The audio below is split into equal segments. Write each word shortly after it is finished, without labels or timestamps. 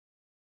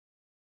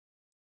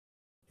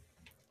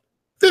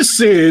This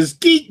is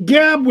Geek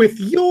Gab with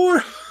your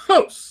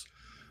hosts,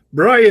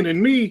 Brian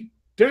and me,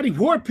 Daddy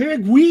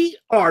Warpig. We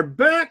are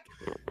back.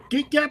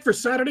 Geek Gab for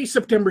Saturday,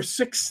 September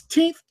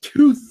 16th,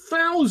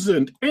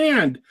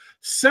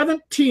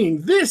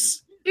 2017.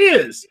 This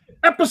is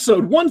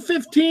episode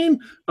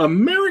 115,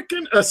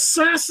 American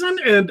Assassin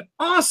and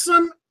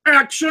Awesome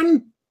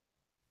Action.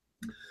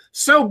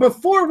 So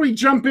before we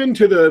jump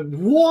into the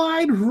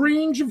wide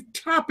range of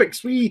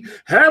topics we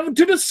have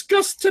to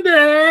discuss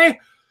today,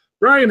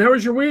 Brian, how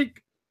was your week?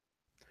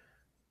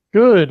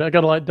 Good. I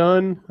got a lot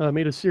done.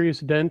 Made a serious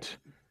dent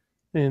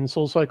in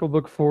Soul Cycle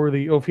book for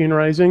the Ophion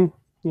Rising.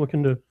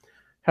 Looking to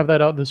have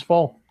that out this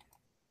fall.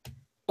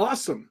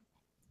 Awesome.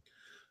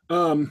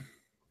 By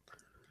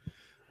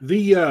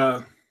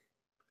the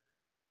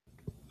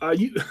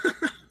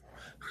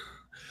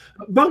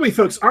way,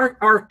 folks,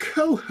 our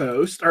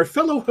co-host, our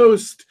fellow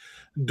host,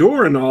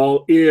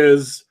 Dorinal,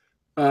 is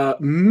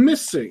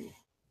missing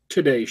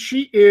today.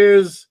 He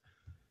is,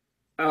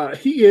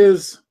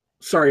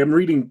 sorry, I'm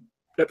reading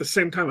at the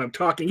same time I'm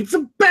talking. It's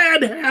a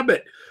bad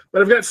habit,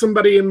 but I've got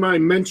somebody in my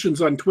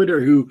mentions on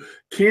Twitter who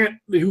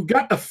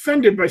got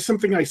offended by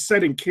something I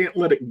said and can't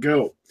let it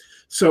go.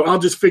 So I'll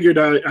just figured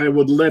I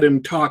would let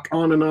him talk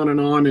on and on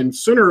and on, and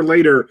sooner or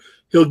later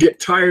he'll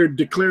get tired,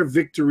 declare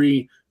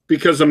victory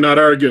because I'm not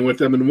arguing with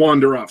him, and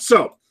wander off.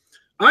 So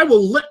I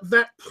will let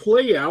that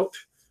play out.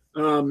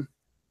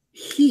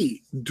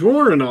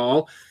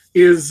 Dorinal,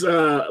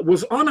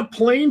 was on a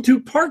plane to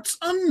parts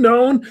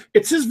unknown.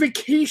 It's his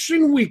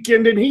vacation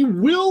weekend, and he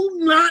will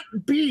not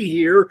be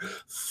here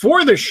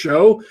for the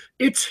show.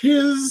 It's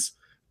his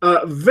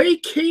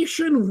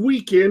vacation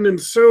weekend, and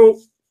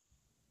so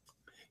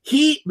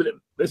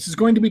this is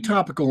going to be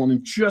topical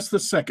in just a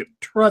second.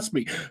 Trust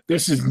me,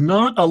 this is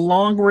not a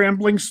long,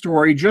 rambling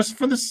story just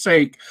for the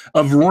sake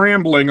of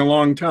rambling a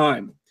long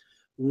time.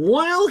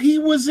 While he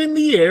was in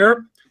the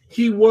air,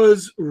 he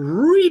was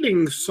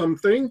reading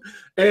something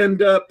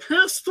and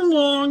passed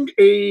along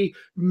a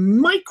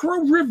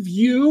micro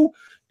review,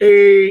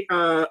 a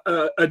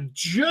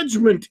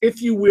judgment,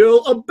 if you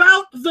will,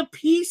 about the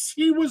piece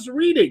he was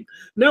reading.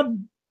 Now,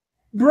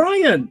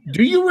 Brian,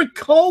 do you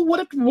recall what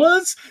it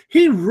was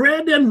he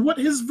read and what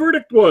his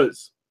verdict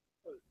was?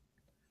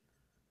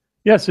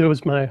 Yes, it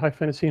was my high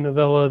fantasy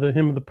novella, The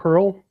Hymn of the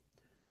Pearl.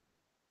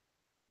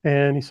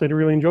 And he said he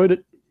really enjoyed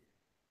it.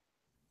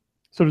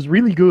 So it was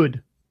really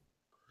good.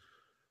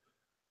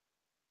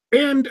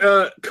 And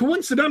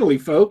coincidentally,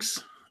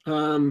 folks,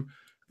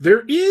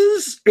 there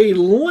is a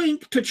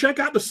link to check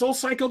out the Soul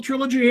Cycle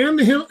trilogy and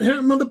the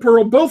Hymn of the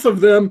Pearl, both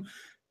of them,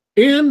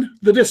 in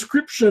the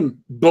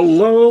description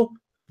below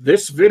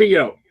this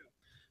video.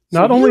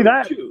 Not only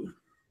that,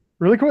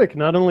 really quick,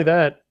 not only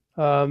that,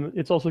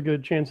 it's also a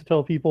good chance to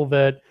tell people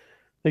that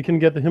they can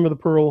get the Hymn of the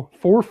Pearl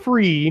for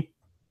free,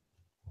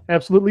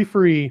 absolutely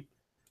free,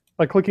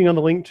 by clicking on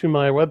the link to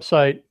my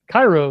website,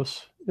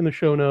 Kairos, in the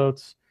show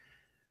notes.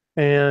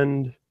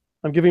 And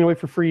I'm giving away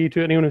for free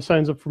to anyone who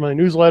signs up for my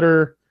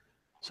newsletter.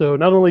 So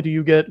not only do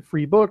you get a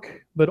free book,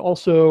 but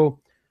also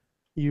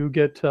you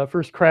get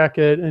first crack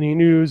at any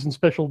news and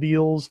special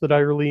deals that I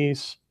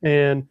release.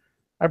 And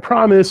I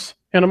promise,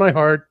 hand on my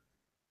heart,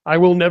 I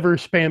will never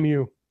spam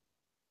you.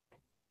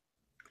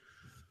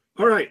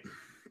 All right.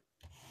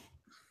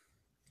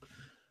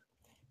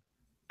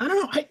 I don't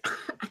know. I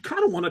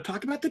kind of want to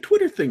talk about the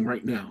Twitter thing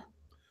right now.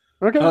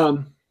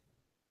 Okay.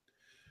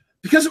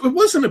 Because it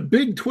wasn't a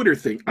big Twitter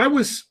thing. I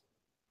was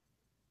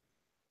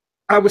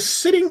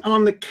sitting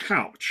on the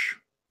couch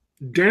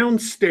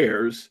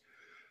downstairs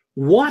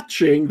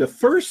watching the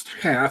first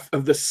half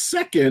of the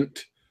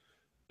second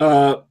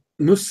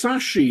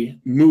Musashi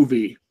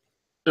movie,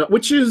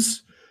 which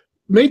is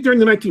made during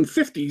the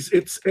 1950s.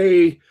 It's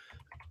a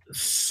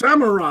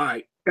samurai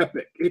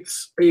epic.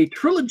 It's a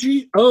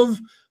trilogy of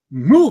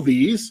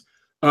movies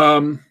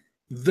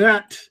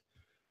that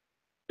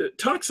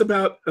talks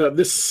about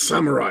this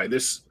samurai,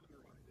 this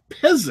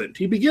peasant.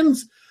 He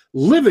begins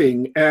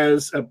living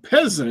as a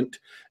peasant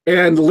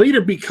and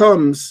later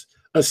becomes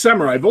a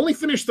samurai. I've only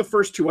finished the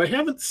first two. I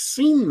haven't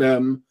seen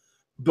them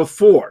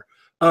before.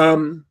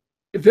 I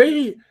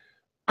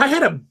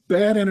had a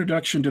bad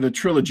introduction to the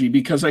trilogy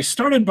because I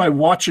started by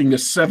watching The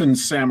Seven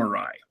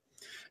Samurai,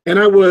 and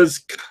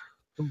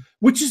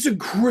which is a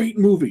great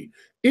movie.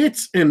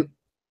 It's an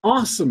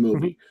awesome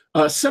movie.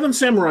 Seven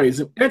Samurai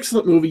is an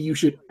excellent movie. You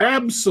should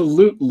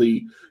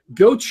absolutely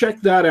go check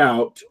that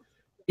out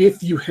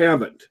if you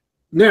haven't.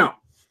 Now,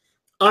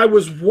 I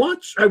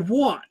watched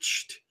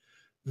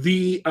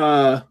the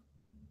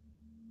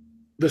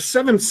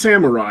Seven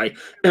Samurai,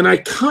 and I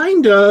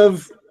kind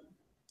of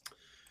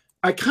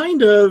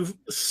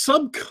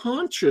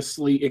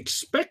subconsciously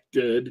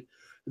expected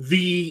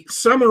the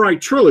Samurai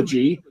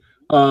trilogy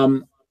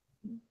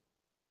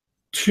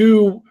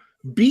to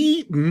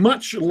be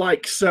much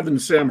like Seven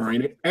Samurai,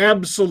 and it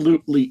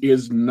absolutely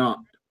is not.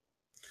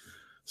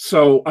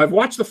 So I've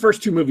watched the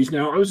first two movies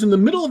now. I was in the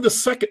middle of the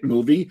second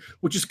movie,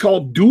 which is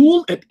called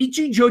Duel at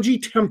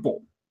Ichijoji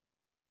Temple.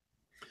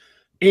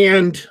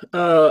 And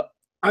I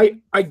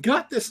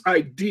got this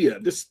idea,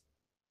 this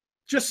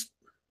just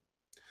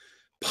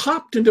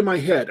popped into my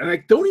head, and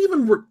I don't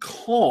even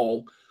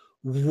recall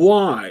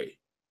why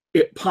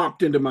it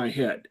popped into my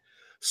head.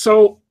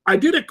 So I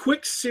did a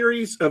quick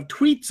series of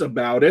tweets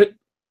about it,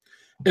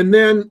 and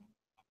then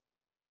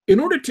in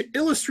order to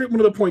illustrate one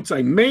of the points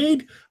I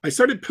made, I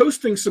started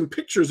posting some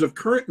pictures of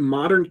current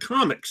modern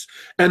comics.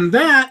 And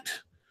that,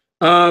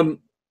 for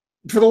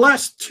the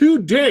last 2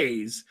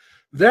 days,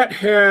 that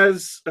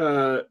has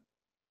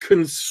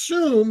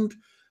consumed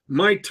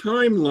my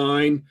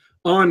timeline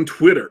on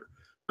Twitter.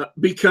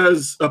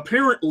 Because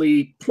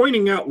apparently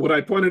pointing out what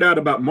I pointed out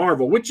about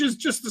Marvel, which is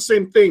just the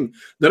same thing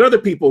that other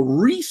people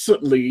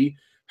recently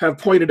have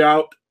pointed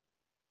out,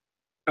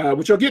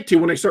 which I'll get to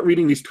when I start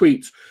reading these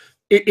tweets,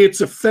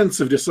 it's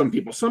offensive to some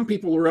people. Some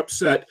people were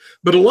upset,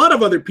 but a lot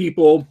of other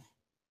people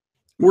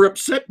were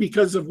upset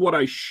because of what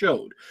I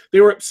showed. They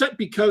were upset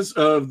because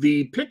of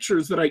the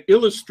pictures that I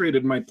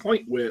illustrated my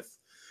point with,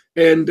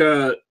 and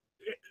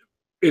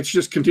it's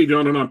just continued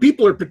on and on.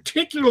 People are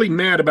particularly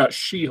mad about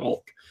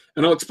She-Hulk.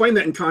 And I'll explain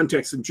that in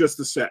context in just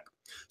a sec.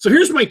 So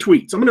here's my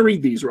tweets. I'm going to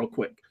read these real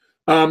quick.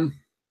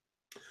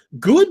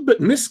 Good but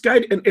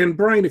misguided. And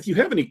Brian, if you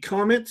have any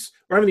comments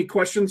or have any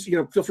questions,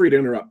 feel free to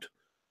interrupt.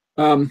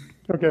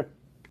 Okay.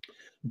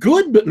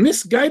 Good but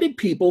misguided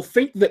people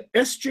think that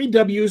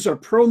SJWs are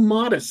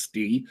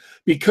pro-modesty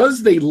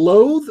because they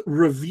loathe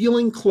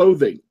revealing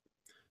clothing.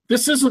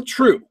 This isn't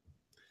true.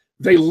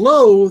 They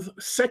loathe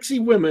sexy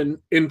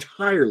women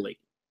entirely.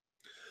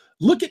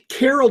 Look at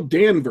Carol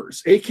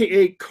Danvers,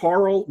 a.k.a.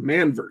 Carl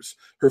Manvers.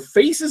 Her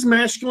face is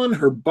masculine,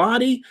 her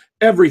body,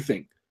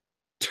 everything.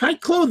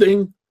 Tight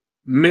clothing,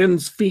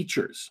 men's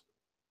features.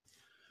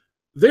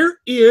 There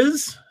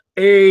is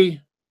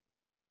in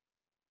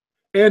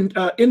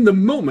the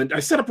moment, I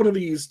set up one of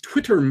these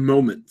Twitter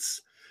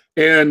moments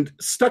and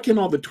stuck in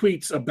all the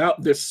tweets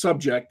about this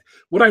subject.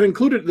 What I've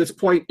included at this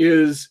point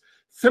is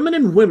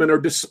feminine women are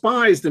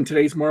despised in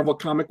today's Marvel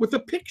comic, with a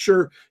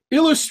picture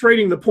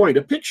illustrating the point,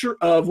 a picture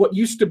of what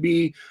used to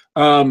be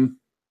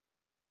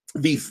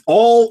the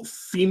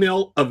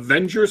all-female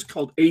Avengers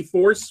called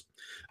A-Force,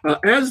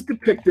 as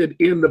depicted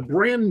in the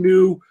brand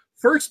new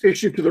first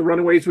issue to the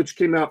Runaways, which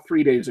came out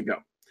 3 days ago.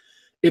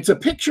 It's a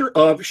picture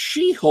of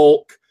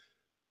She-Hulk,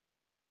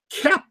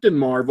 Captain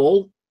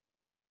Marvel,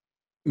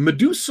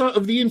 Medusa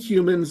of the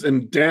Inhumans,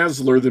 and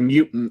Dazzler the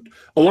Mutant,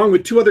 along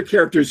with 2 other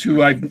characters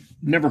who I've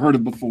never heard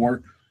of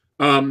before.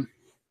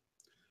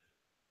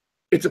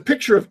 It's a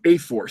picture of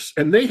A-Force,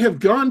 and they have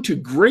gone to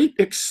great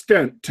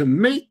extent to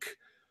make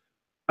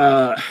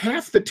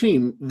half the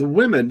team, the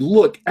women,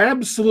 look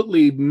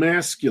absolutely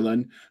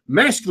masculine.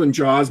 Masculine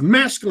jaws,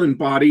 masculine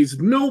bodies,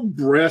 no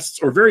breasts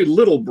or very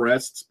little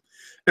breasts,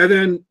 and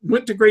then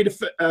went to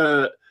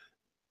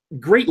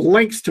great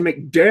lengths to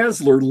make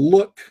Dazzler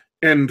look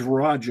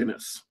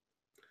androgynous.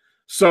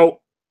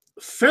 So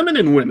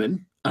feminine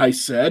women, I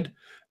said,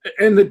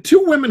 and the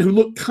 2 women who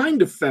look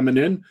kind of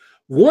feminine,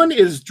 one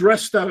is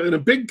dressed up in a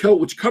big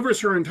coat which covers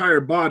her entire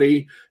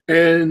body,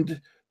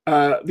 and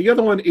the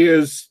other one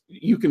is,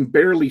 you can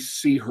barely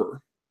see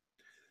her.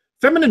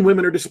 Feminine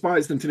women are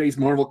despised in today's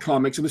Marvel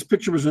comics, and this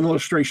picture was an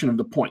illustration of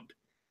the point.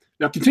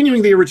 Now,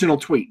 continuing the original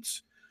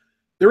tweets,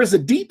 there is a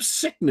deep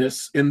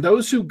sickness in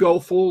those who go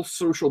full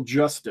social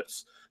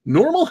justice.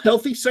 Normal,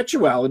 healthy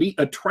sexuality,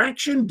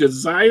 attraction,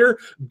 desire,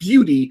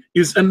 beauty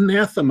is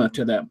anathema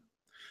to them.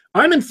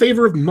 I'm in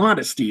favor of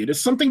modesty. It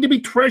is something to be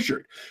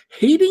treasured.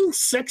 Hating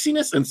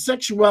sexiness and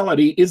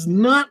sexuality is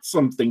not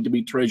something to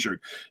be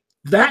treasured.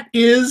 That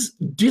is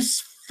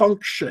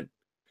dysfunction.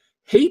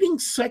 Hating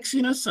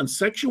sexiness and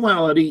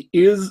sexuality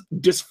is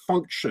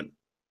dysfunction.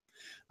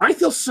 I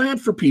feel sad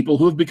for people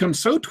who have become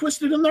so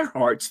twisted in their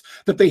hearts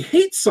that they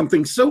hate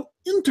something so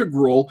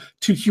integral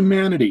to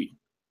humanity.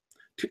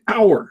 To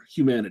our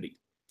humanity.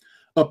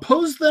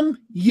 Oppose them,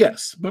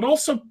 yes, but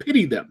also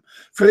pity them,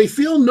 for they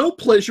feel no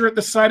pleasure at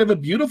the sight of a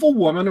beautiful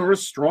woman or a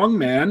strong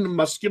man, a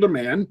muscular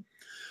man.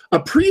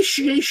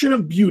 Appreciation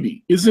of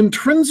beauty is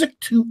intrinsic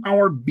to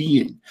our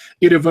being.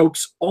 It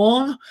evokes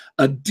awe,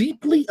 a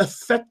deeply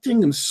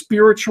affecting and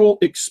spiritual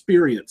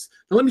experience.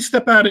 Now let me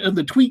step out of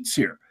the tweets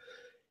here.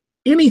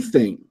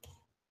 Anything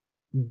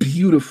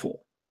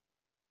beautiful,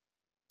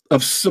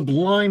 of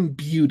sublime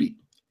beauty,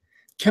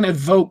 can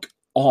evoke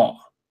awe.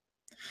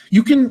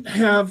 You can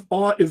have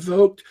awe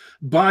evoked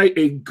by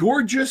a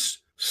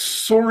gorgeous,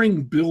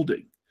 soaring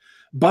building,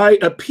 by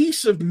a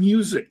piece of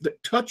music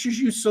that touches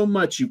you so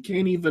much you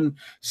can't even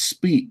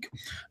speak,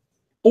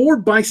 or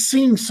by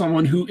seeing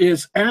someone who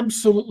is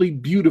absolutely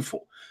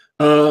beautiful.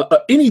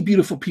 Any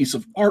beautiful piece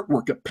of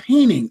artwork, a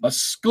painting, a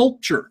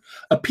sculpture,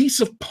 a piece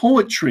of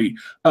poetry,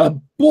 a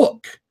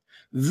book.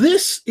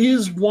 This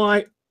is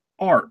why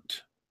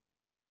art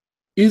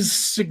is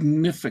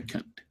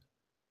significant.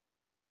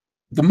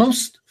 The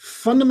most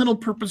fundamental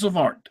purpose of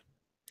art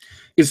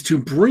is to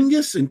bring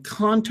us in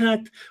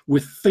contact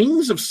with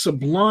things of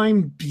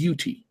sublime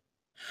beauty.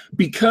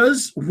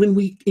 Because when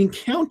we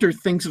encounter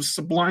things of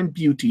sublime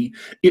beauty,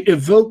 it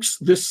evokes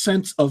this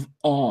sense of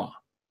awe,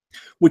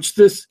 which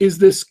is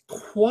this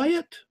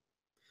quiet,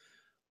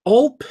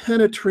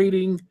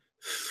 all-penetrating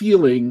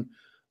feeling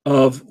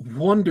of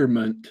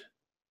wonderment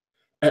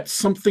at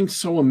something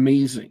so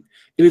amazing.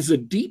 It is a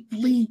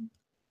deeply,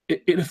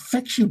 it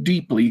affects you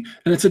deeply,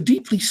 and it's a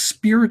deeply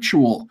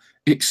spiritual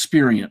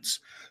experience.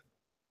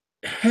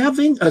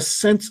 Having a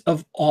sense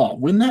of awe,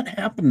 when that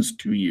happens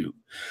to you,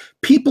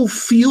 people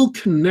feel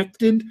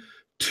connected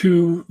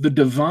to the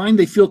divine,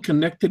 they feel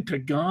connected to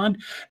God,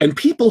 and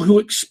people who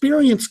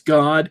experience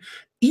God,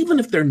 even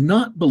if they're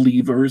not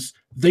believers,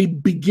 they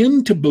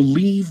begin to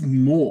believe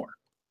more.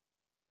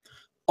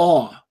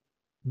 Awe,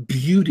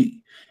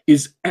 beauty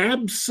is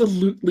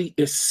absolutely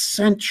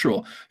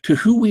essential to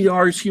who we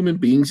are as human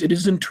beings. It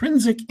is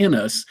intrinsic in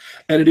us,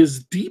 and it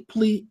is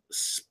deeply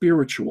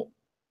spiritual.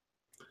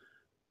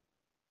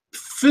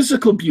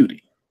 Physical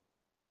beauty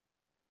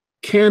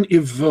can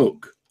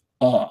evoke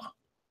awe.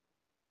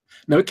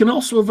 Now, it can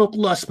also evoke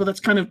lust, but that's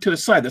kind of to the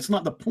side. That's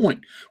not the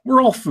point.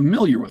 We're all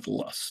familiar with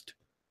lust.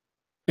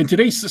 In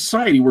today's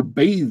society, we're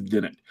bathed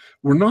in it.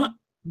 We're not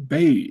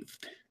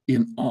bathed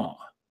in awe.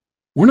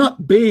 We're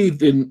not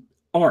bathed in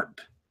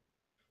art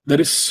that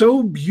is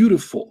so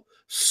beautiful,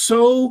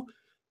 so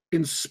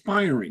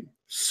inspiring,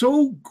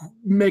 so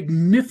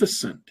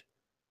magnificent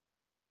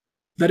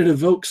that it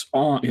evokes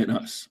awe in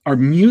us. Our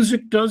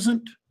music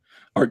doesn't.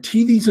 Our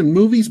TVs and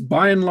movies,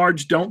 by and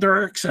large, don't. There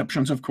are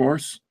exceptions, of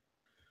course.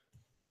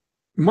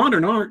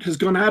 Modern art has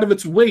gone out of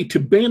its way to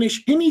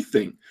banish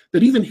anything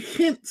that even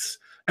hints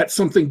at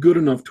something good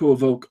enough to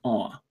evoke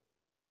awe.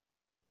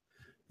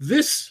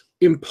 This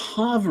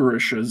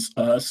impoverishes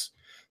us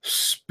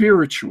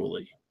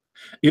spiritually.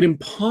 It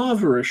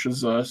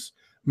impoverishes us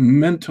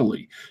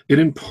mentally. It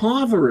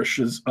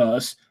impoverishes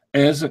us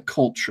as a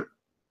culture.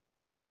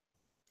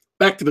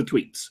 Back to the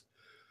tweets.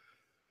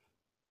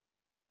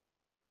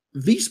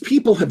 These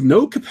people have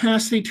no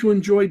capacity to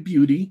enjoy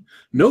beauty,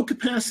 no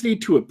capacity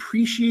to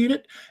appreciate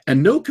it,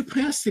 and no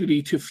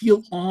capacity to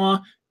feel awe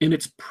in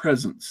its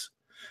presence.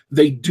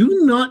 They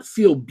do not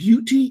feel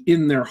beauty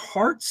in their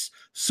hearts,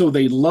 so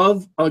they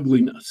love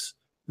ugliness.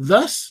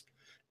 Thus,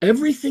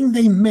 everything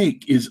they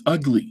make is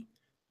ugly,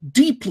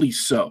 deeply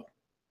so.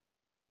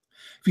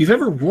 If you've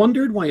ever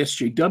wondered why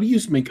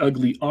SJWs make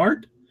ugly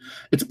art,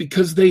 it's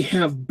because they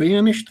have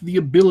banished the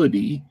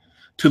ability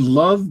to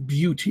love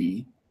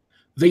beauty.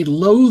 They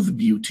loathe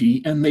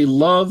beauty and they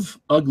love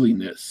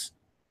ugliness.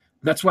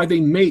 That's why they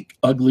make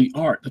ugly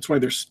art. That's why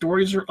their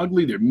stories are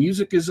ugly, their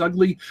music is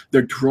ugly,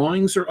 their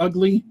drawings are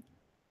ugly.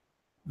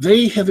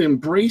 They have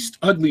embraced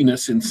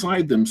ugliness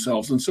inside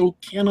themselves and so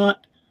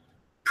cannot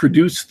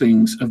produce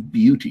things of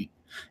beauty.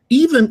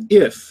 Even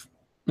if,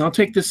 and I'll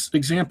take this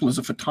example as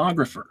a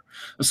photographer,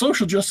 a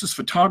social justice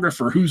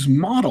photographer whose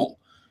model,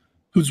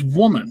 whose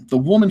woman, the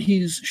woman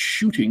he's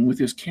shooting with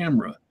his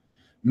camera,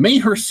 may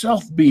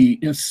herself be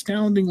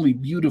astoundingly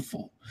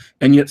beautiful,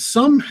 and yet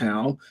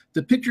somehow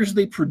the pictures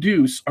they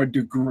produce are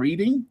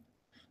degrading,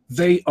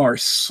 they are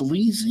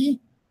sleazy,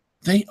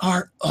 they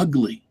are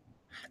ugly.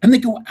 And they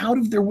go out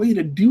of their way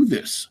to do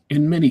this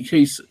in many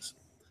cases.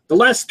 The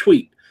last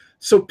tweet,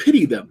 so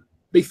pity them.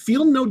 They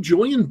feel no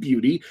joy in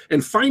beauty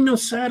and find no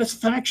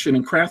satisfaction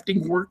in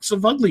crafting works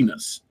of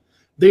ugliness.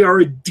 They are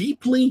a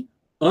deeply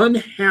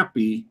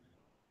unhappy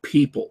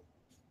people.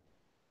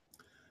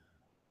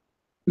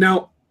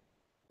 Now,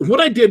 what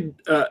I did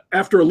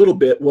after a little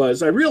bit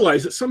was I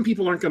realized that some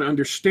people aren't going to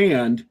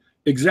understand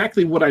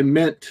exactly what I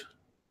meant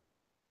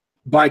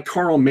by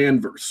Carl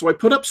Manverse. So I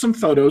put up some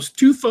photos,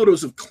 2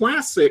 photos of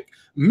classic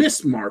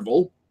Miss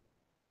Marvel,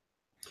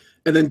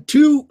 and then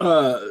 2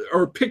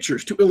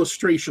 pictures, 2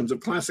 illustrations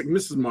of classic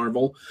Mrs.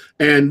 Marvel,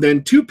 and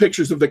then 2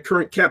 pictures of the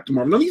current Captain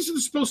Marvel. Now, these are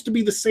supposed to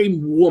be the same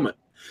woman.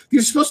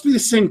 These are supposed to be the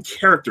same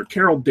character,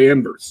 Carol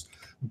Danvers,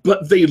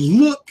 but they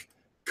look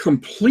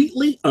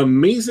completely,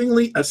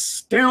 amazingly,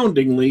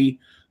 astoundingly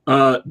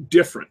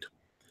different.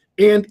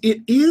 And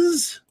it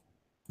is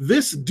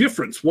this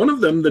difference. One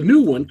of them, the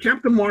new one,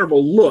 Captain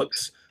Marvel,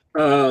 looks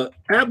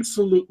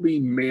absolutely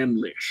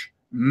mannish.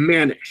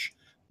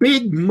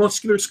 Big,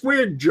 muscular,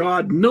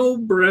 square-jawed, no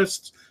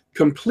breasts,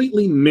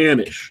 completely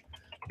mannish.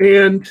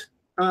 And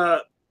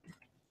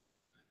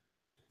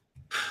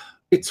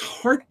it's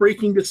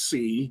heartbreaking to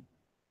see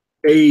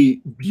a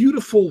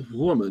beautiful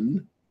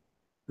woman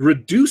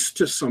reduced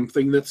to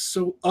something that's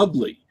so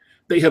ugly.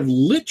 They have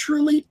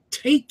literally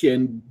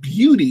taken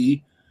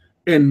beauty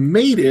and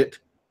made it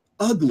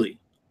ugly.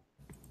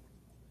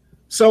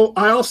 So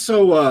I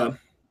also,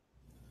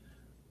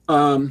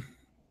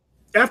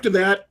 after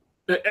that,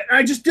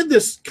 I just did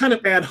this kind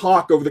of ad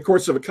hoc over the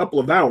course of a couple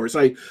of hours.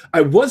 I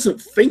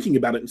wasn't thinking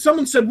about it. And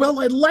someone said,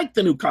 well, I like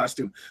the new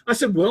costume. I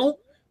said, well,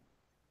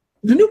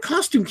 the new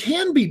costume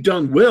can be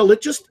done well.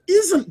 It just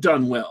isn't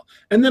done well.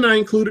 And then I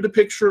included a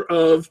picture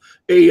of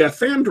a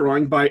fan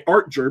drawing by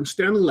Art Germ,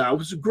 Stanley Lau,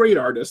 who's a great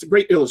artist, a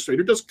great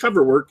illustrator, does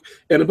cover work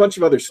and a bunch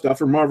of other stuff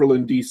for Marvel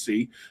and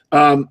DC,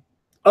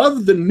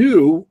 of the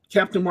new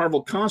Captain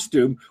Marvel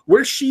costume,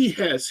 where she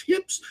has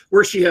hips,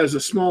 where she has a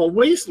small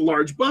waist,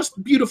 large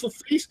bust, beautiful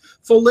face,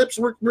 full lips,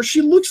 where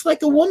she looks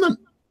like a woman,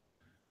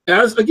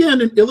 as, again,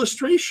 an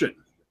illustration.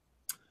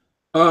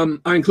 I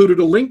included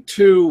a link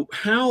to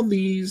how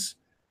these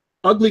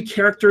ugly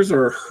characters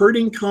are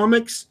hurting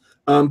comics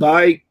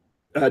by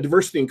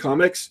diversity in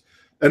comics.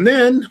 And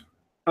then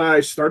I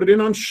started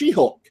in on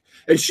She-Hulk,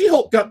 and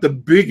She-Hulk got the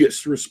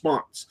biggest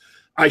response.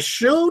 I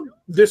showed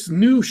this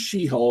new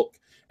She-Hulk,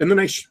 and then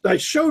I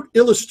showed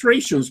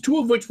illustrations, 2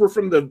 of which were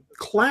from the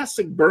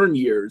classic Byrne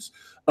years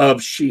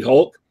of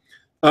She-Hulk.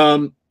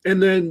 And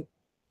then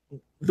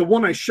the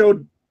one I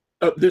showed,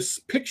 this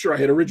picture I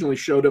had originally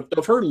showed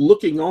of her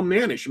looking all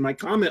mannish. And my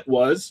comment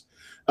was,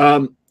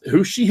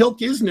 who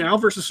She-Hulk is now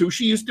versus who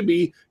she used to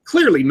be.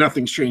 Clearly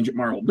nothing's changed at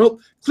Marvel.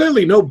 Nope,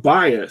 clearly no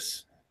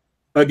bias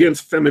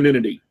against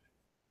femininity.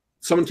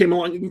 Someone came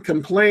along and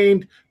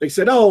complained. They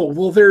said, oh,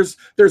 well, there's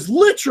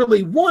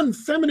literally one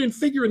feminine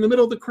figure in the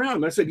middle of the crowd.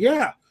 And I said,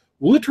 yeah,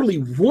 literally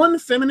one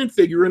feminine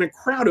figure in a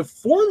crowd of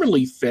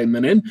formerly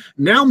feminine,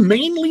 now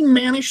mainly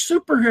mannish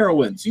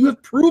superheroines. You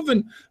have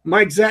proven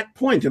my exact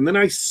point. And then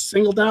I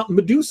singled out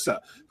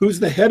Medusa, who's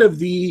the head of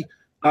the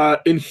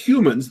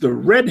Inhumans, the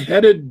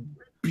red-headed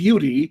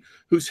beauty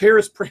whose hair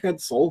is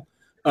prehensile.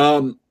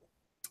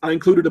 I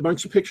included a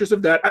bunch of pictures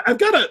of that. I've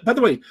got by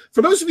the way,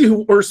 for those of you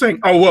who are saying,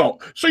 oh, well,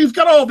 so you've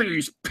got all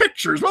these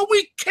pictures. Well,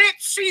 we can't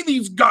see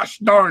these gosh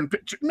darn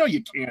pictures. No,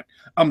 you can't.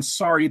 I'm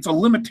sorry. It's a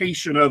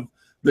limitation of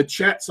the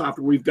chat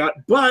software we've got.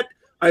 But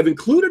I've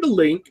included a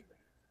link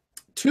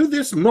to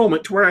this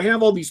moment to where I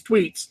have all these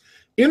tweets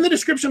in the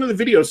description of the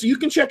video so you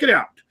can check it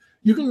out.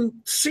 You can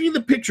see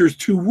the pictures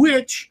to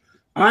which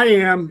I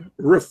am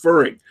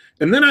referring.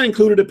 And then I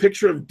included a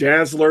picture of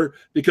Dazzler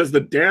because the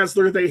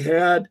Dazzler they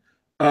had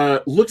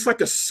looks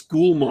like a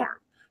school marm.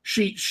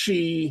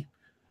 She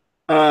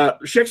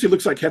actually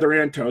looks like Heather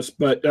Antos,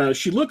 but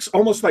she looks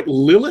almost like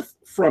Lilith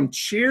from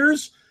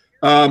Cheers.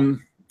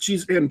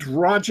 She's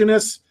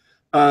androgynous,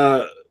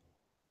 only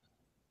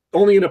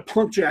in a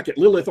punk jacket.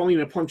 Lilith only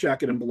in a punk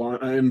jacket and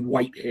blonde and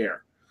white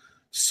hair.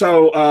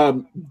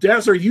 So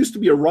Dazzler used to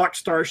be a rock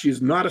star.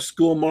 She's not a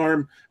school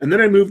marm. And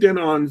then I moved in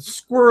on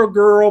Squirrel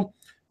Girl,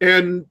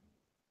 and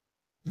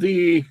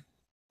the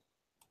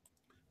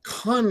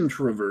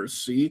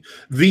controversy,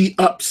 the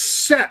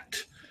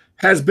upset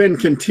has been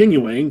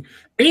continuing,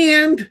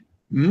 and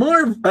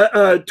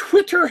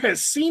Twitter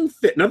has seen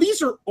fit. Now,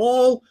 these are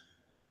all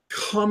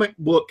comic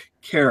book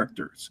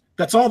characters.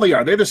 That's all they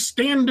are. They're the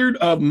standard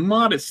of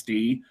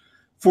modesty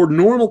for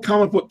normal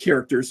comic book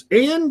characters,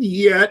 and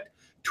yet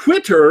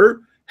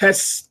Twitter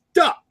has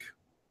stuck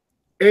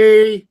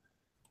a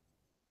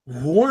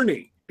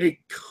warning, a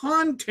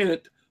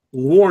content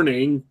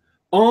warning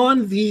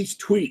on these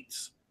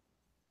tweets.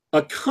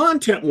 A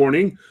content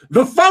warning: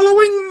 the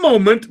following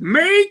moment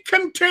may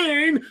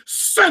contain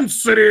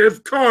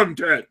sensitive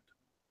content.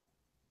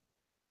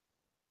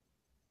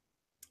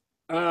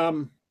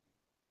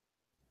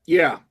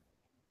 Yeah,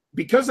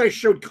 because I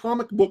showed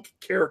comic book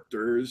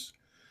characters,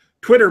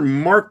 Twitter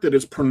marked it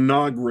as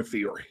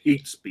pornography or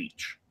hate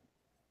speech.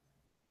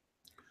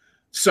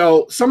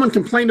 So someone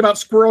complained about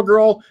Squirrel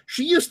Girl.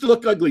 She used to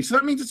look ugly, so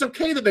that means it's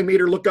okay that they made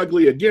her look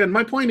ugly again.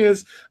 My point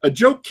is, a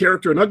joke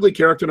character, an ugly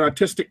character, an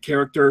autistic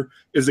character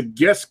is a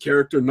guest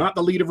character, not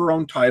the lead of her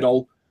own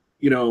title.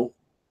 You know,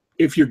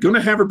 if you're going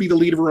to have her be the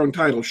lead of her own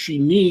title, she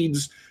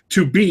needs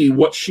to be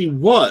what she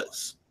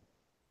was.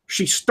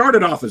 She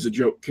started off as a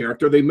joke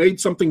character. They made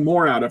something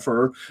more out of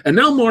her. And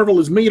now Marvel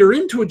has made her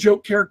into a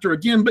joke character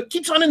again, but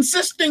keeps on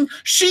insisting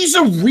she's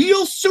a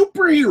real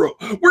superhero.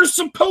 We're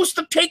supposed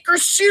to take her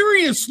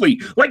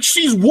seriously, like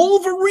she's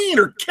Wolverine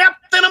or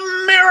Captain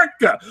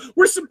America.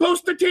 We're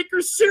supposed to take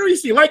her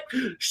seriously, like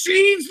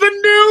she's the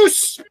new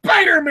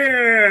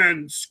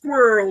Spider-Man,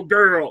 Squirrel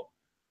Girl.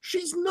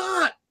 She's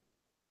not.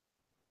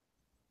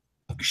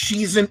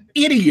 She's an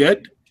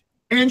idiot,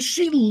 and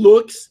she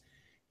looks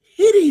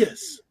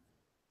hideous.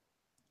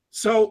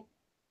 So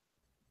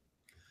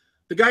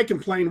the guy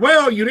complained,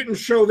 well, you didn't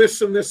show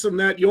this and this and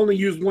that. You only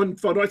used one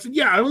photo. I said,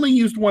 yeah, I only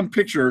used one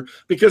picture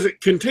because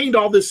it contained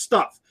all this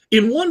stuff.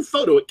 In one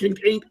photo, it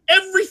contained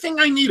everything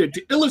I needed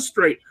to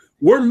illustrate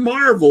where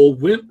Marvel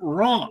went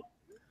wrong.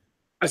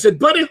 I said,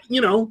 but if, you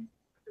know,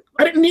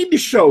 I didn't need to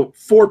show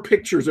 4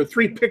 pictures or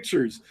 3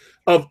 pictures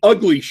of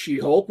ugly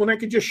She-Hulk when I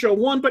could just show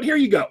one. But here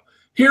you go.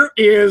 Here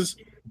is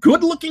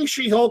good-looking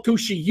She-Hulk, who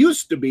she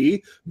used to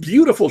be,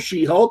 beautiful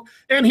She-Hulk,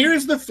 and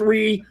here's the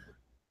 3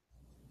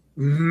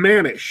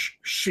 mannish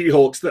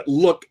She-Hulks that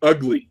look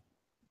ugly.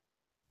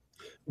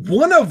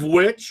 One of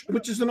which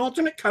is an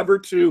alternate cover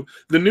to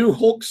the new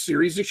Hulk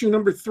series, issue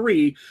number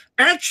 3,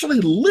 actually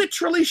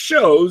literally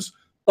shows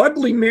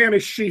ugly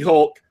mannish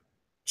She-Hulk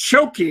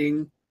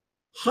choking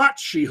hot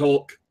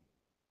She-Hulk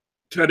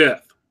to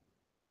death.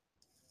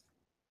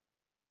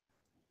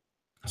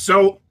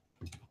 So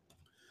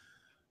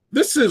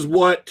this is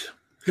what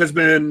has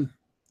been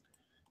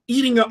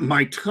eating up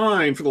my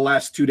time for the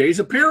last 2 days.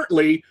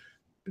 Apparently,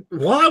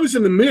 while I was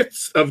in the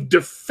midst of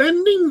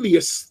defending the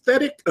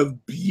aesthetic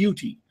of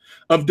beauty,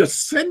 of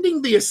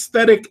defending the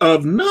aesthetic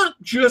of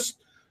not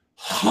just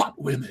hot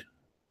women,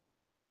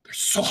 they're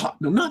so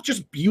hot, no, not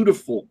just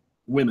beautiful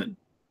women,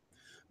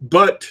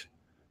 but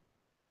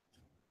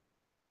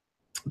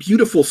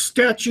beautiful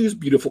statues,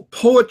 beautiful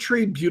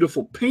poetry,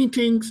 beautiful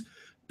paintings,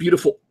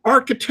 beautiful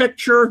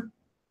architecture,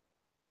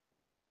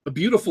 a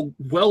beautiful,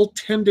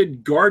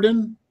 well-tended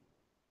garden,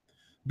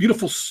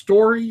 beautiful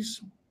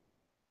stories.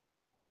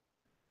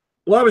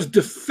 While I was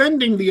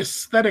defending the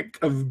aesthetic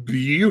of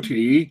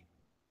beauty,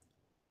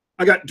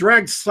 I got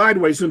dragged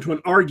sideways into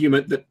an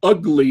argument that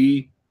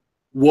ugly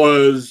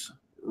was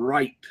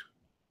right.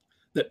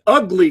 That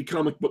ugly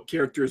comic book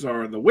characters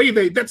are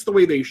that's the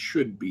way they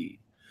should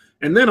be.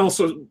 And then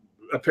also,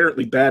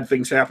 apparently bad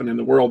things happen in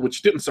the world,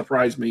 which didn't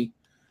surprise me.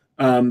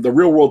 The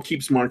real world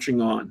keeps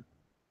marching on.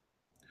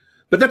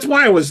 But that's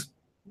why I was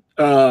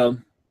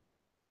kind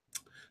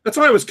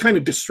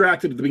of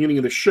distracted at the beginning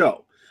of the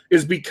show,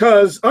 is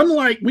because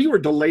unlike we were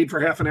delayed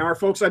for half an hour,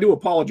 folks. I do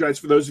apologize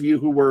for those of you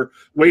who were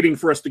waiting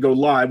for us to go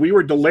live. We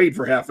were delayed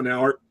for half an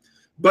hour.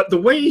 But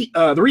the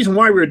reason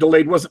why we were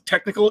delayed wasn't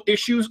technical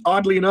issues.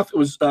 Oddly enough, it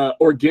was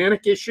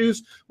organic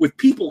issues with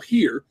people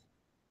here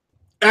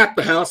at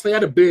the house. They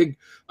had a big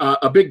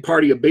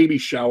party, a baby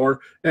shower,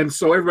 and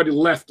so everybody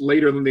left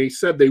later than they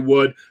said they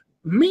would.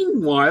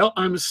 Meanwhile,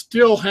 I'm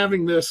still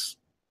having this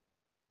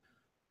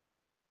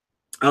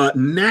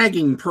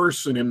nagging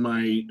person in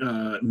my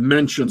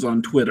mentions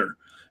on Twitter,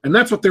 and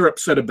that's what they're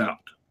upset about,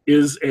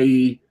 is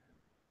a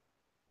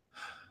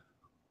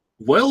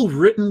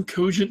well-written,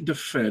 cogent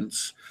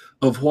defense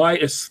of why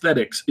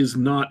aesthetics is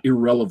not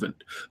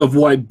irrelevant, of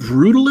why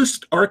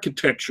brutalist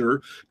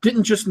architecture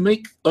didn't just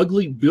make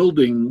ugly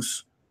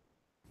buildings,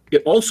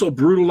 it also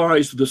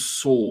brutalized the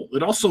soul.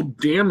 It also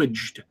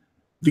damaged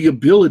the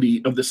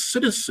ability of the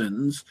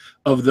citizens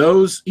of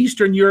those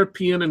Eastern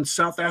European and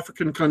South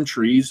African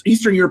countries,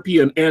 Eastern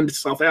European and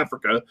South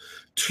Africa,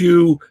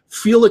 to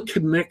feel a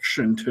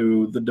connection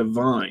to the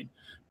divine,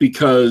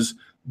 because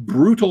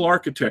brutal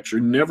architecture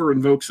never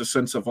invokes a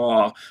sense of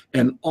awe,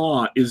 and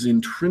awe is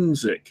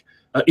intrinsically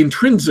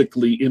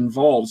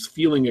involves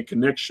feeling a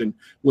connection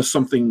with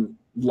something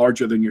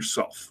larger than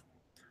yourself.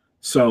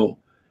 So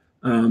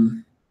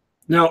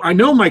now I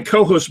know my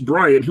co-host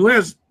Brian, who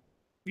has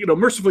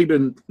mercifully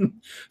been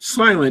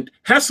silent,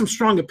 has some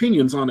strong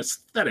opinions on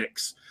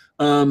aesthetics.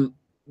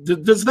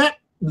 Does that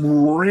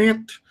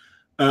rant,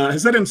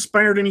 has that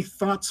inspired any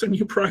thoughts in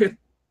you, Brian?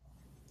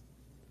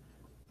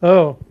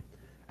 Oh,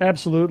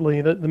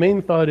 absolutely. The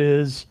main thought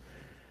is,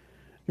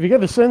 if you get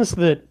the sense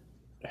that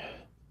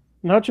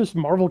not just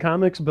Marvel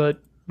Comics,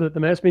 but the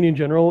mass media in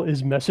general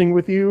is messing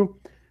with you,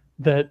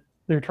 that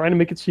they're trying to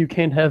make it so you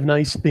can't have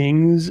nice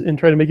things and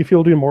try to make you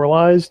feel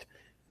demoralized,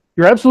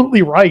 you're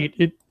absolutely right.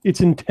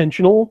 It's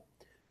intentional.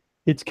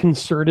 It's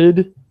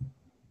concerted.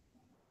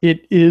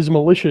 It is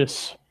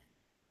malicious.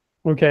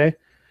 Okay?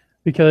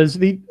 Because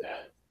the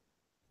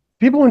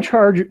people in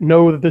charge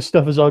know that this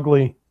stuff is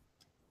ugly.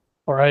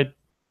 All right?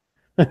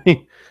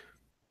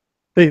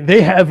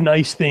 They have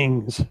nice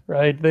things,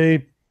 right?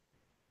 They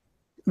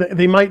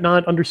might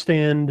not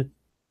understand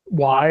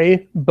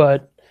why,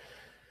 but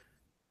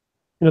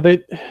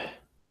they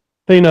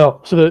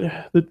know. So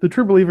the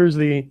true believers,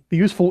 the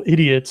useful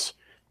idiots,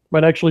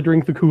 might actually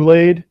drink the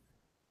Kool-Aid,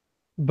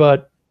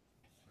 but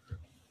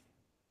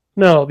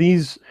no,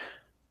 these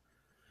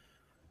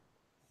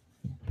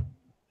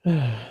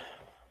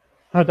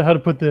how to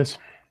put this?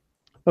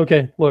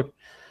 Okay, look,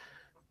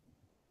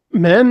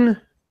 men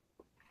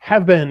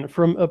have been,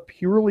 from a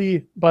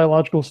purely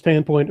biological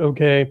standpoint,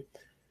 okay,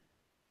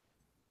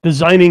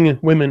 designing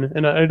women,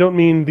 and I don't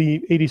mean the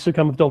 80s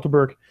sitcom of Delta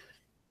Burke.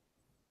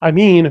 I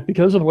mean,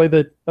 because of the way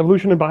that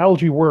evolution and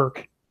biology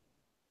work,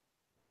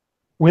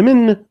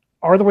 women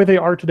are the way they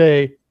are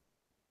today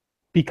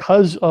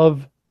because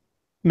of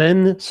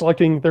men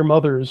selecting their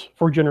mothers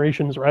for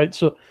generations, right?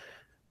 So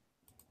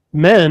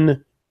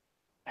men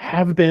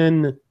have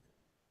been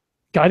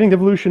guiding the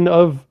evolution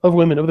of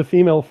women, of the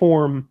female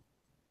form,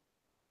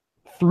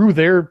 through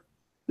their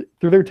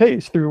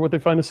taste, through what they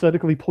find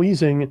aesthetically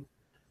pleasing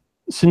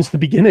since the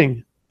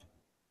beginning.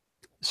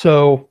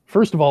 So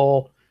first of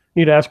all,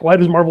 you need to ask, why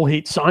does Marvel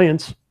hate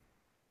science?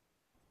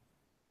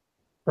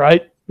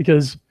 Right?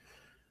 Because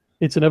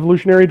it's an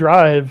evolutionary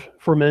drive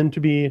for men to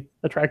be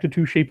attracted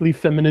to shapely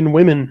feminine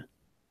women.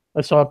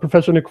 I saw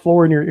Professor Nick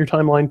Floor in your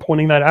timeline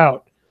pointing that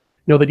out.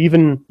 That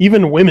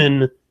even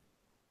women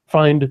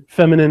find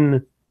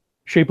feminine,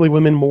 shapely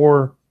women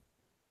more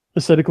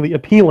aesthetically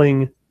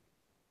appealing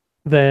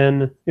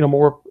than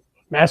more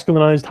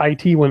masculinized high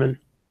T women,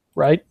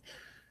 right?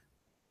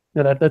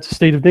 That's a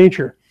state of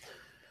nature.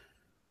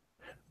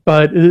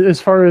 But as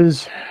far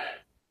as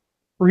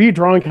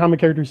redrawing comic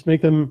characters to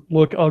make them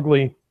look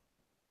ugly,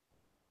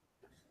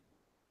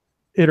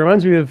 it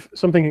reminds me of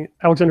something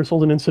Alexander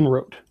Solzhenitsyn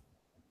wrote,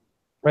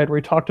 right? Where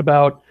he talked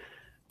about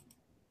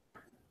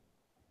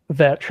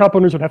that shop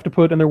owners would have to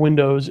put in their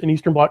windows in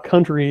Eastern Bloc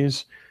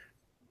countries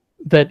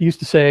that used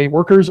to say,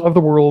 "Workers of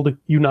the world,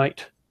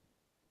 unite."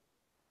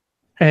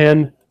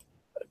 And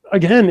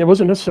again, it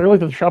wasn't necessarily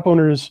that the shop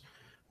owners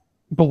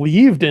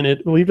believed in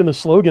it, believed in the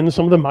slogan.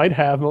 Some of them might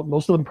have,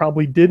 most of them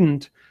probably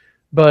didn't.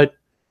 But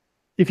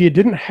if you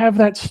didn't have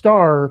that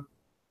star,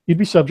 you'd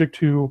be subject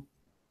to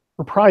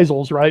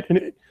reprisals, right?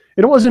 And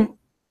it wasn't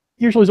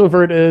usually as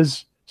overt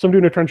as somebody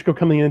in a trench coat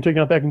coming in,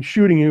 taking out back and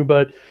shooting you,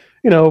 but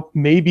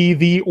maybe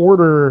the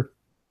order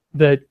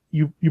that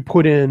you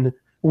put in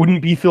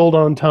wouldn't be filled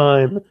on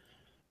time.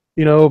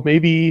 You know,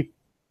 maybe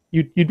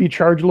you'd be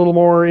charged a little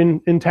more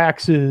in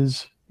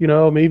taxes. You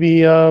know,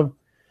 maybe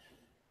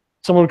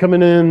someone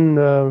coming in,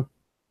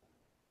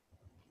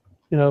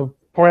 you know,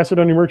 pour acid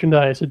on your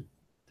merchandise. And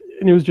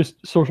it was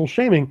just social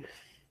shaming.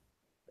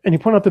 And you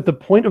point out that the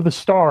point of the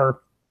star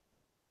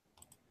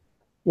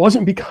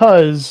wasn't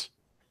because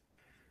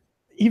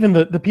even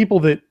the people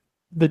that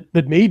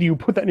made you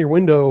put that in your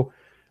window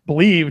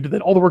believed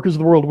that all the workers of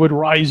the world would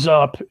rise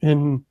up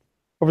and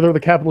overthrow the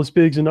capitalist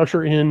pigs and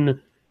usher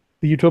in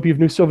the utopia of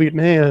new Soviet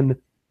man.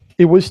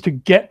 It was to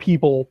get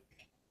people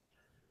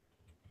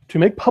to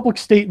make public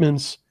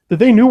statements that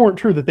they knew weren't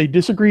true, that they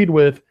disagreed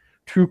with,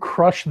 to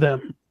crush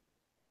them,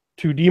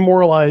 to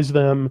demoralize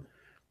them.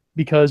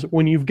 Because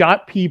when you've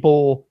got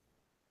people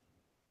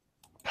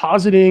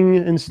positing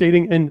and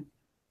stating and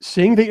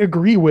saying they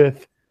agree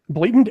with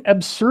blatant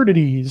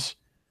absurdities,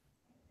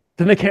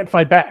 then they can't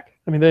fight back.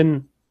 I mean,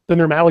 then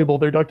they're malleable,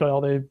 they're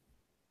ductile, they've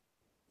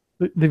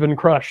been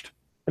crushed.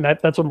 And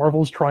that's what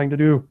Marvel is trying to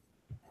do.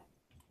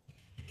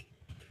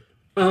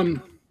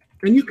 And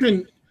you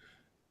can,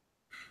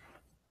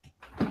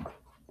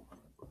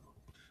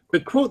 the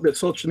quote that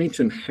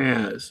Solzhenitsyn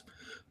has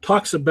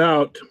talks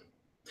about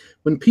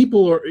when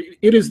people are,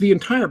 it is the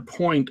entire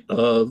point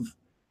of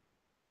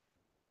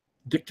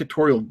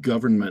dictatorial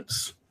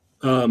governments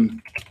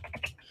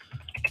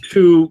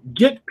to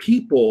get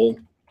people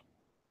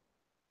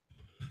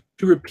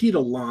to repeat a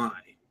lie.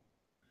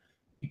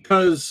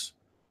 Because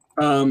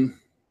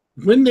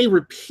when they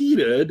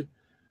repeated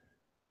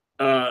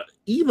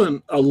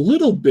even a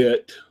little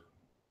bit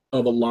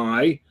of a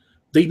lie,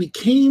 they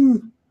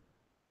became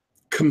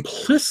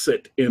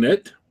complicit in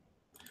it.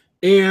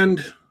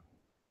 And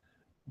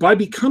by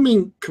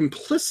becoming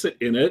complicit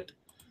in it,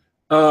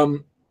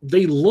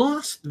 they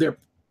lost their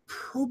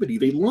probity.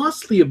 They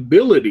lost the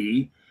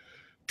ability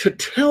to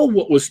tell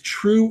what was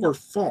true or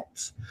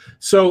false.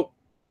 So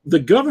the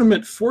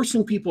government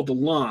forcing people to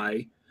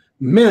lie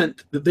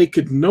meant that they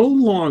could no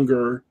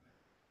longer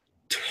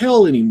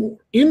tell anymore.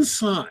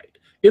 Inside,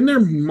 in their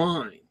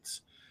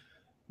minds,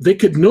 they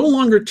could no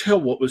longer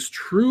tell what was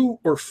true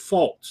or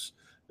false,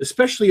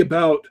 especially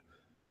about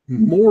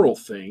moral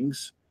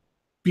things,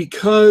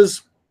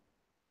 because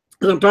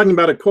I'm talking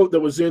about a quote that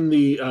was in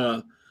the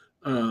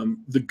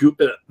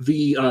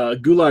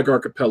Gulag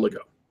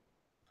Archipelago.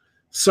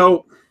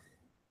 So,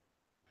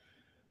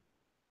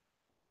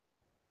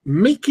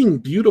 making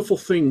beautiful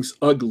things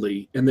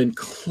ugly and then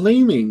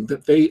claiming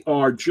that they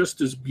are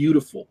just as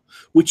beautiful,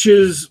 which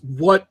is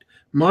what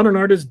modern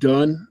art has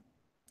done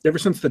ever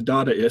since the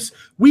Dadaists.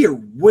 We are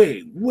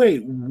way, way,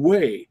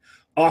 way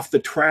off the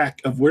track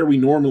of where we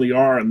normally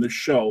are on this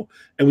show,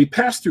 and we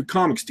passed through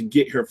comics to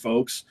get here,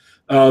 folks.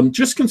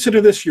 Just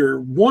consider this your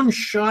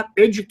one-shot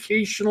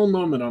educational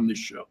moment on this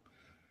show.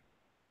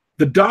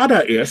 The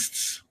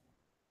Dadaists,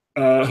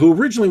 who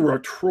originally were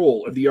a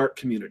troll of the art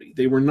community.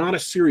 They were not a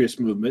serious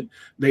movement.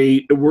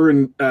 They were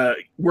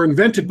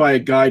invented by a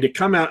guy to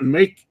come out and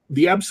make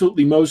the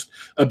absolutely most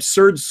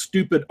absurd,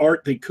 stupid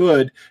art they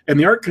could, and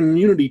the art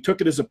community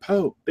took it as a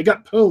pose. They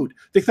got poed.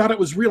 They thought it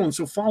was real and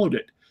so followed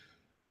it.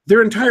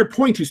 Their entire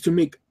point is to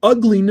make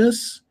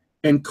ugliness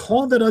and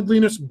call that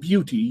ugliness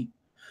beauty,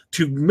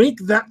 to make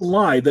that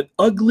lie that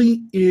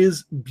ugly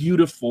is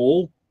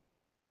beautiful.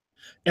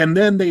 And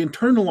then they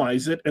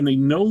internalize it, and they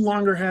no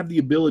longer have the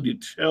ability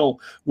to tell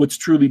what's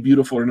truly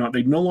beautiful or not.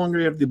 They no longer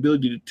have the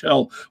ability to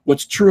tell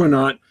what's true or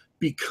not,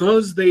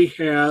 because they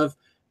have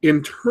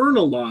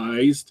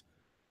internalized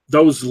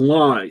those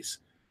lies.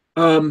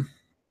 And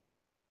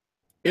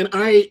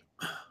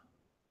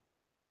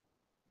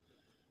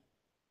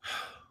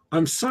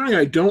I'm sorry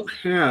I don't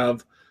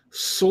have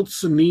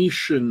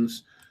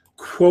Solzhenitsyn's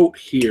quote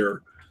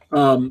here,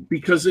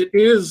 because it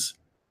is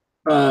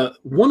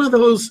one of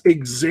those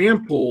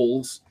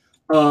examples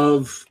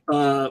of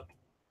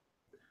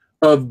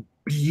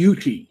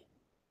beauty,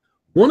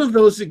 one of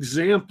those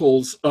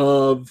examples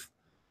of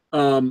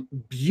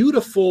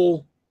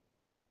beautiful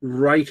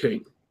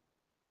writing.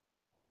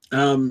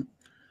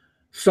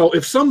 So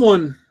if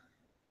someone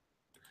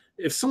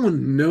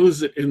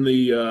knows it in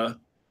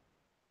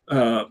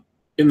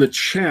the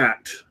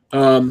chat,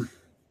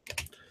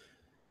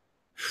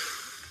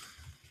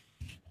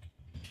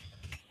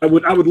 I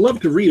would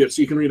love to read it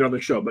so you can read it on the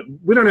show, but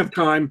we don't have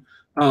time.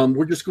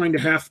 We're just going to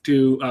have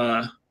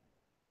to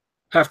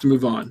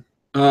move on.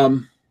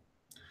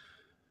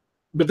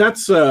 But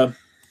that's but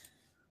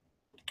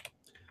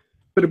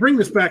to bring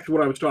this back to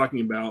what I was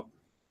talking about,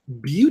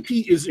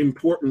 beauty is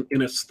important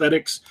in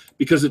aesthetics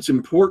because it's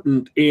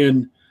important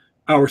in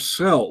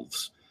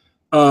ourselves.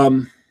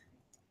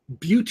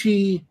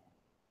 Beauty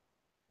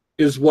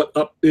is what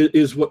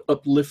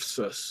uplifts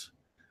us.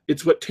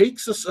 It's what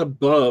takes us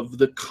above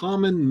the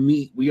common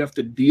meat we have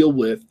to deal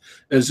with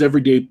as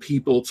everyday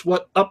people. It's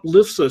what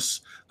uplifts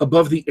us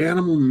above the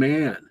animal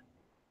man.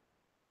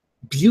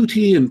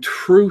 Beauty and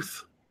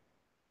truth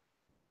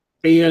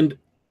and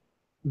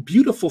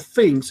beautiful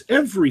things.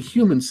 Every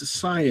human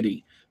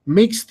society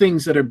makes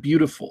things that are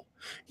beautiful.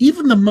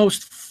 Even the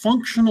most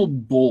functional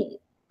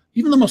bull,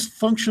 even the most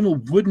functional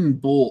wooden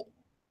bowl,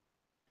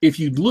 if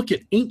you look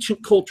at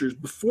ancient cultures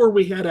before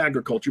we had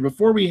agriculture,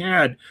 before we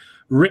had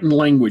written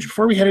language,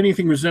 before we had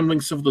anything resembling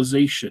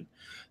civilization,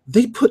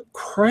 they put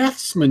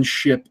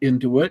craftsmanship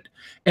into it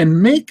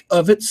and make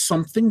of it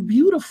something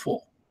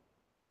beautiful.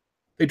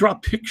 They draw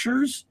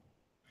pictures,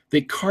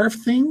 they carve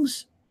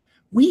things.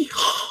 We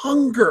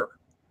hunger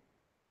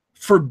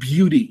for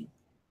beauty.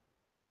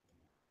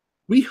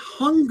 We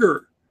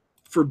hunger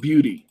for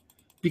beauty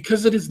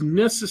because it is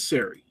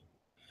necessary.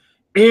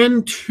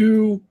 And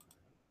to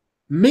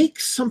make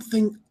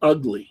something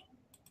ugly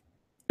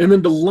and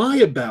then to lie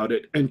about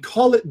it and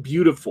call it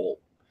beautiful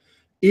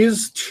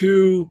is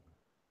to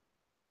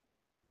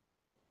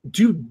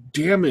do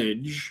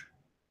damage,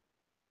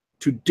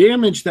 to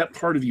damage that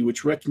part of you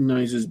which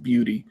recognizes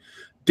beauty,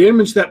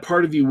 damage that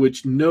part of you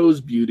which knows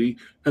beauty,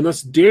 and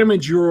thus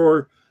damage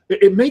your,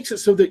 it makes it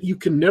so that you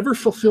can never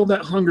fulfill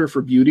that hunger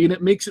for beauty, and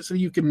it makes it so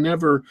you can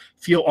never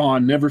feel awe,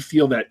 never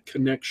feel that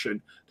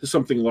connection to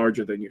something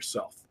larger than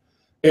yourself.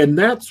 And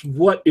that's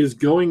what is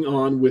going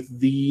on with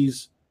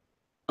these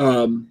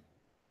SJWs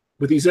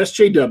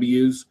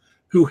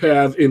who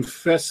have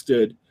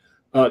infested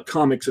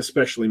comics,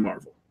 especially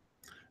Marvel.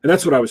 And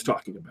that's what I was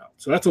talking about.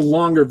 So that's a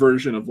longer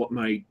version of what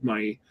my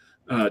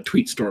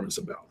tweet storm is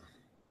about.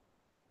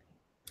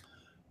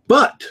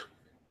 But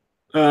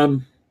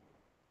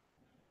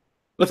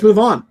let's move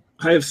on.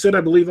 I have said,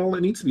 I believe, all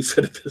that needs to be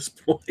said at this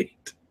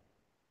point.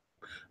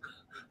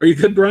 Are you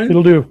good, Brian?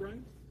 It'll do.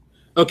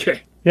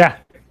 Okay. Yeah.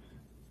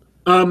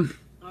 So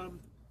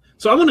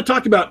I want to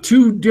talk about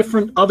two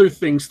different other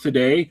things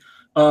today.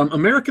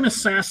 American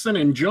Assassin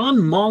and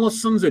John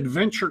Mollison's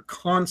Adventure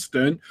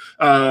Constant.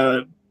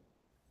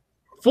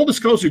 Full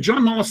disclosure,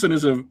 John Mollison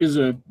is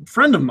a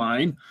friend of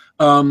mine,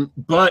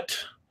 but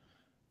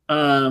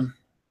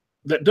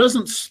that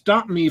doesn't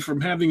stop me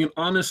from having an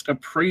honest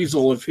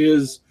appraisal of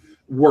his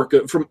work,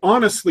 from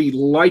honestly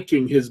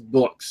liking his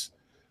books.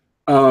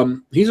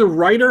 He's a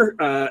writer,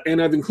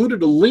 and I've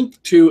included a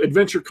link to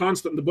Adventure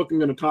Constant, the book I'm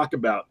going to talk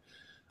about.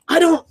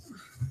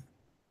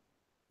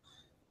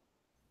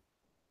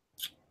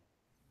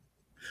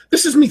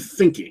 This is me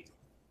thinking.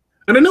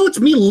 And I know it's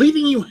me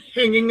leaving you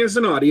hanging as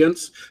an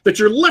audience, that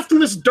you're left in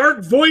this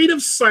dark void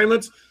of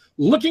silence,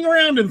 looking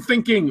around and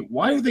thinking,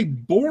 why are they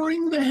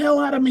boring the hell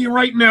out of me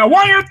right now?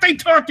 Why aren't they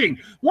talking?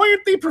 Why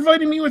aren't they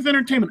providing me with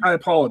entertainment? I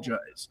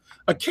apologize.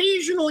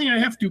 Occasionally, I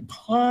have to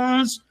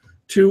pause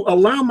to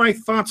allow my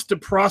thoughts to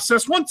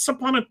process. Once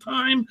upon a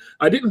time,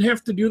 I didn't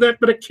have to do that,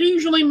 but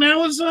occasionally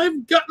now, as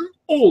I've gotten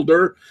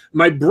older,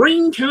 my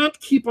brain cannot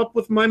keep up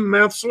with my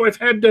mouth, so I've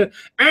had to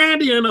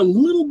add in a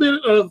little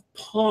bit of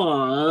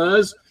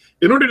pause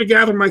in order to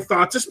gather my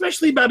thoughts,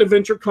 especially about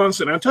Adventure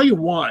Constant. I'll tell you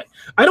why.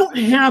 I don't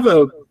have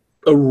a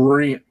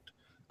rant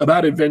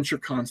about Adventure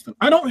Constant.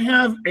 I don't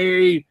have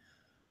a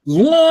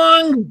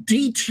long,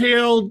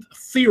 detailed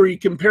theory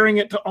comparing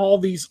it to all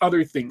these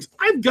other things.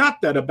 I've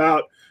got that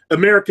about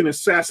American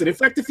Assassin. In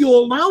fact, if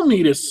you'll allow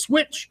me to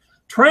switch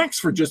tracks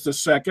for just a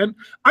second,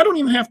 I don't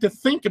even have to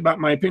think about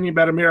my opinion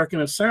about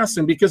American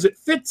Assassin because it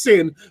fits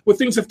in with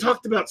things I've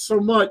talked about so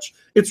much.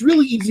 It's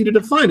really easy to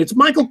define. It's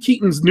Michael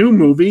Keaton's new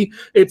movie.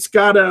 It's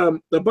got a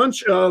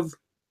bunch of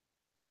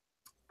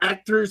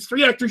actors,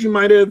 3 actors you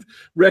might have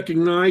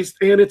recognized,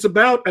 and it's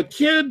about a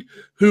kid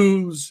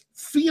whose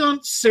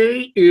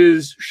fiancée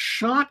is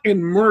shot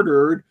and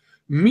murdered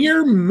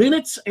mere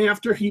minutes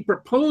after he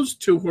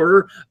proposed to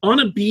her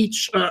on a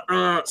beach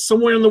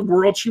somewhere in the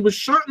world. She was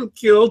shot and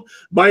killed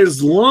by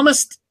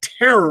Islamist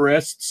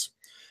terrorists,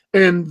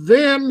 and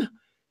then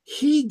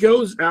he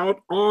goes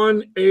out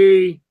on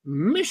a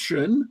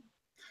mission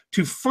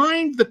to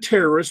find the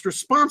terrorist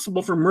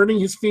responsible for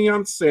murdering his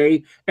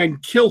fiancée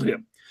and kill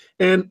him.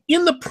 And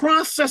in the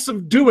process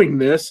of doing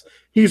this,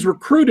 he's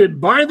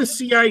recruited by the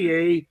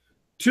CIA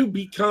to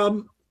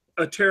become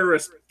a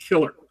terrorist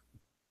killer.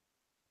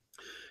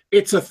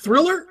 It's a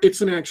thriller.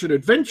 It's an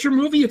action-adventure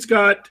movie. It's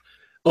got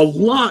a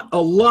lot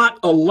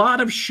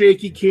of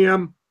shaky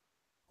cam.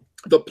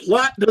 The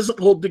plot doesn't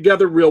hold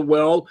together real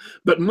well,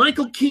 but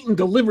Michael Keaton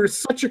delivers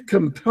such a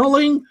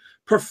compelling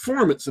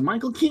performance, and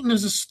Michael Keaton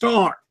is a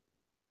star.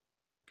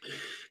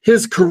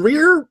 His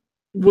career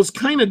was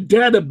kind of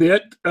dead a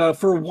bit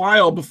for a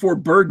while before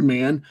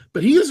Birdman,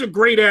 but he is a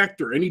great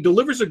actor, and he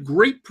delivers a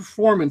great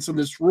performance in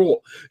this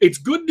role. It's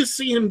good to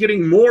see him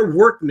getting more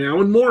work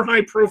now and more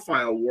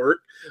high-profile work,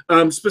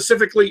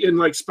 specifically in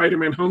like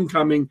Spider-Man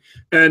Homecoming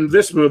and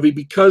this movie,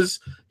 because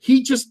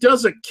he just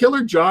does a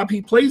killer job.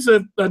 He plays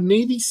a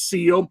Navy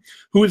SEAL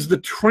who is the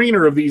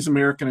trainer of these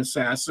American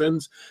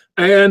assassins.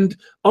 And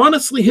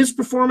honestly, his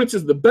performance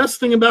is the best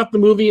thing about the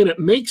movie, and it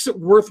makes it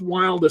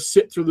worthwhile to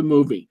sit through the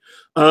movie.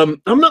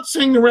 I'm not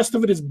saying the rest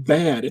of it is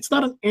bad. It's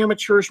not an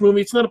amateurish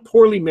movie. It's not a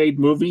poorly made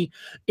movie.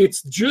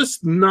 It's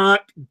just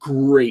not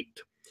great.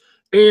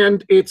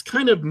 And it's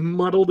kind of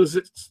muddled as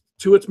it's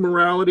to its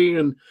morality.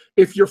 And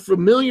if you're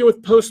familiar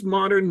with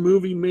postmodern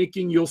movie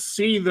making, you'll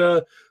see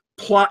the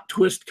plot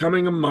twist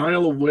coming a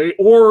mile away,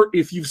 or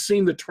if you've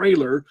seen the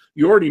trailer,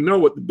 you already know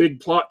what the big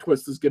plot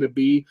twist is going to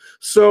be.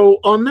 So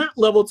on that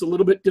level, it's a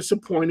little bit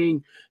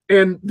disappointing,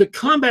 and the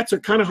combats are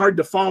kind of hard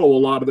to follow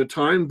a lot of the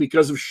time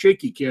because of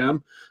shaky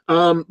cam,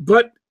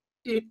 but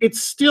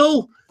it's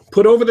still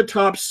put over the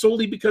top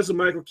solely because of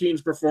Michael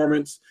Keaton's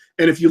performance.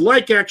 And if you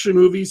like action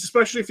movies,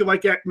 especially if you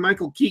like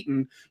Michael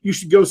Keaton, you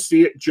should go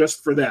see it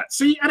just for that.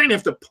 See, I didn't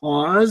have to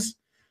pause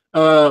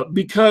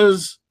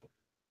because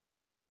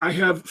I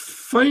have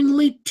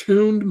finally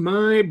tuned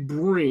my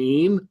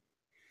brain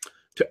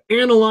to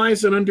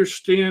analyze and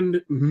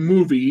understand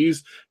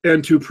movies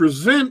and to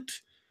present,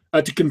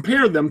 to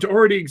compare them to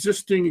already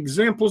existing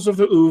examples of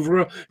the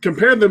oeuvre,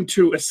 compare them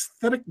to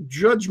aesthetic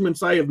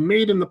judgments I have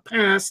made in the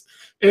past,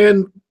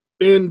 and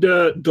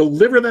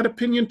deliver that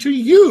opinion to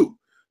you,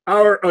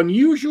 our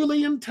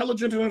unusually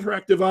intelligent and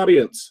interactive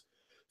audience.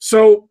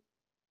 So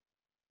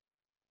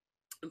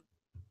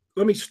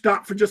let me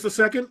stop for just a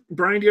second.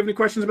 Brian, do you have any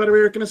questions about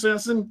American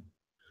Assassin?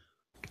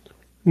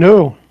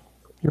 No.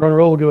 You're on a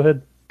roll. Go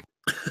ahead.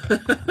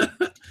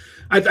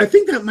 I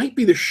think that might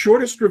be the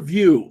shortest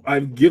review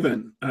I've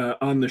given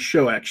on the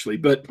show, actually.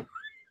 But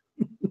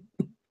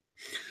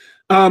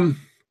I'm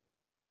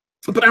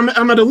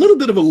at a little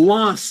bit of a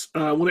loss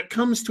when it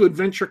comes to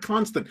Adventure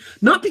Constant.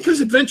 Not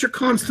because Adventure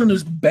Constant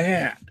is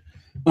bad.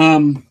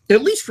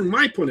 At least from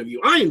my point of view,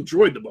 I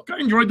enjoyed the book. I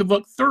enjoyed the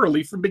book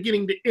thoroughly from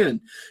beginning to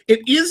end. It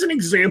is an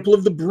example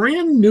of the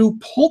brand new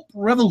pulp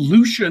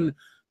revolution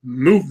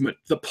movement,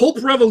 the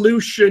pulp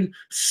revolution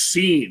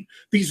scene.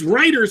 These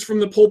writers from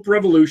the pulp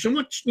revolution,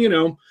 which, you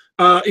know,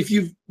 if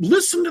you've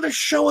listened to the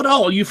show at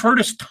all, you've heard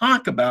us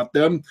talk about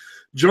them.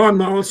 John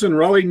Mollison,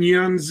 Raleigh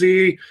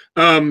Nyanzi,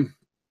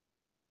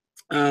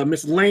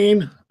 Miss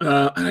Lane,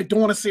 I don't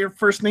want to say her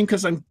first name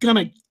because I'm going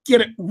to get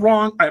it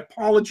wrong. I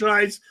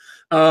apologize.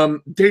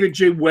 David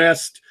J.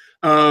 West,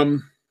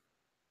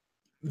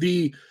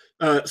 the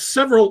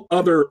several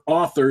other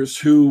authors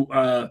who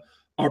are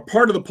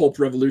part of the pulp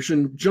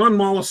revolution. John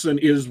Mollison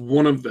is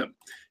one of them.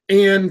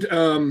 And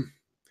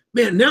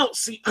man, now,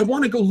 see, I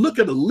want to go look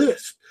at a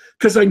list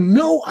because I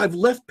know I've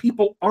left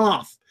people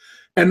off.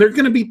 And there are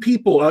going to be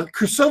people,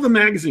 Crosova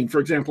Magazine, for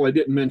example, I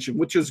didn't mention,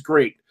 which is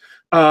great.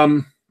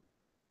 And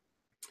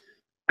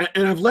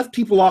I've left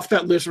people off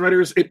that list,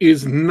 writers. It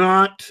is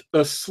not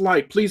a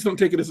slight. Please don't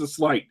take it as a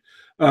slight.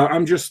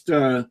 I'm just,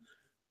 I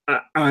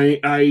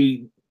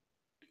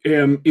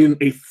am in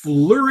a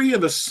flurry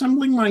of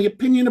assembling my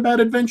opinion about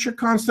Adventure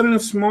Constant, and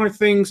if smaller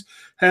things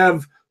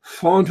have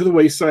fallen to the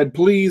wayside,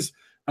 please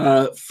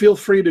feel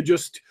free to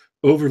just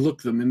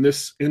overlook them in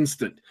this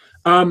instant.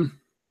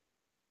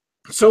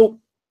 So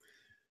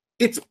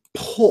it's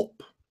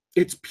pulp.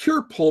 It's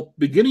pure pulp,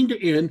 beginning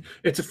to end.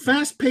 It's a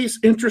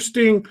fast-paced,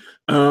 interesting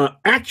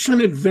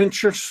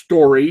action-adventure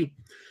story,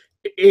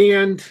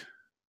 and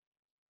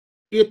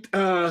it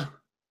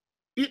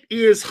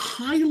is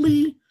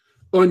highly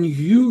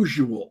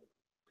unusual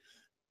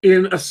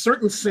in a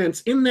certain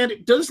sense, in that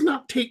it does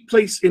not take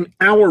place in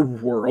our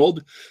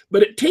world,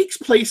 but it takes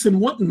place in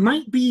what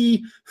might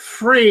be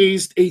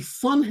phrased a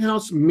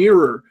funhouse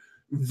mirror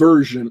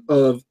version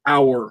of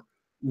our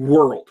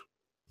world,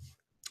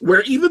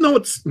 where even though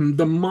it's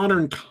the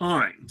modern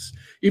times,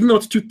 even though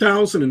it's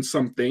 2000 and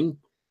something,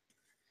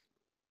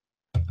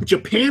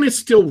 Japan is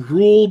still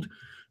ruled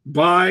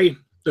by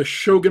the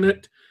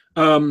shogunate.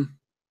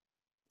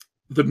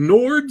 The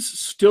Nords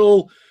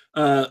still,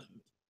 at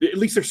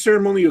least their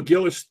ceremonial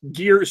gear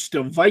is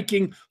still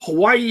Viking.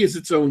 Hawaii is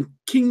its own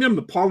kingdom,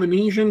 the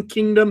Polynesian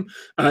kingdom.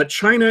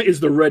 China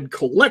is the Red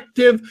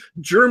Collective.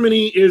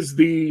 Germany is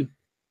the,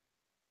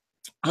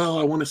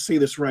 oh, I want to say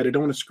this right. I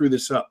don't want to screw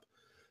this up.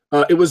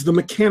 It was the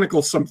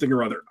mechanical something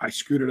or other. I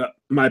screwed it up.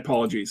 My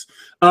apologies.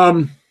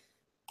 And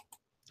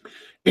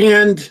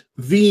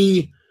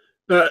the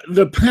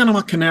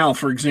Panama Canal,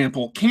 for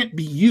example, can't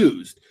be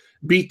used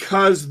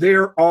because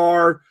there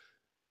are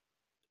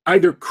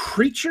either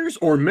creatures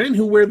or men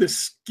who wear the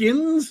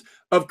skins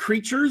of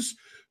creatures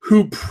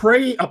who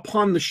prey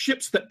upon the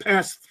ships that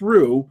pass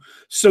through.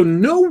 So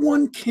no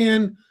one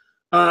can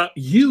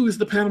use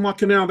the Panama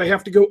Canal. They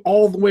have to go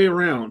all the way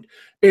around.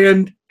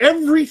 And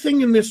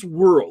everything in this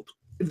world,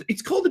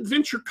 it's called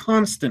Adventure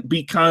Constant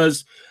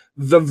because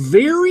the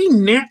very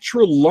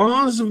natural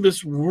laws of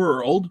this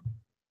world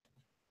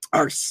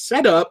are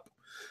set up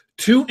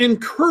to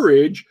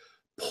encourage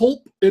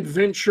pulp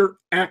adventure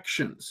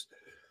actions.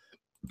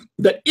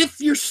 That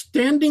if you're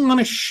standing on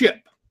a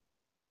ship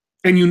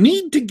and you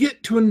need to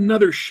get to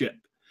another ship,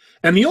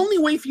 and the only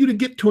way for you to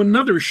get to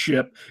another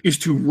ship is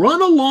to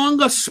run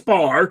along a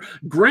spar,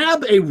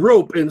 grab a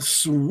rope, and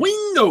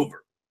swing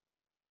over.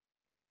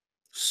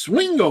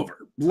 Swing over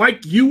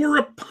like you were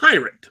a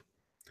pirate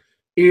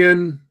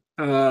in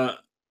a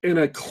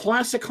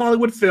classic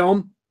Hollywood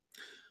film.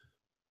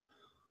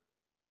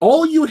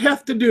 All you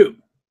have to do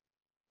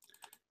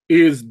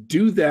is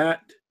do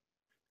that,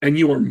 and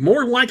you are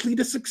more likely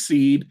to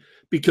succeed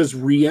because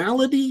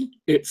reality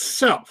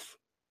itself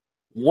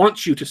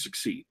wants you to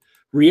succeed.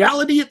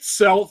 Reality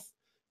itself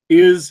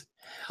is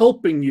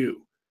helping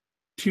you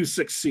to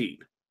succeed.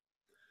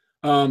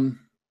 And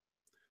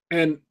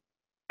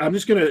I'm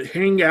just going to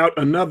hang out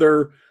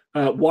another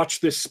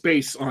watch this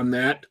space on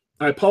that.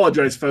 I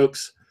apologize,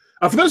 folks.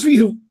 For those of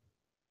you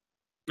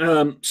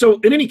who, so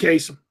in any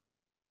case,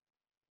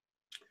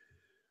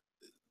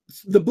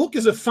 the book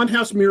is a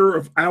funhouse mirror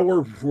of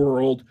our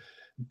world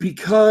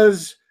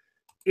because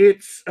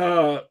it's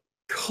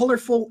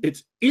colorful,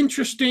 it's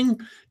interesting,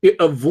 it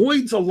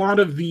avoids a lot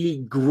of the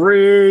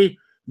gray,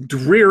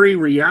 dreary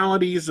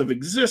realities of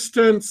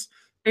existence,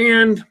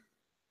 and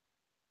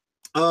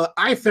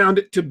I found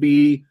it to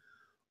be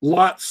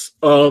lots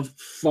of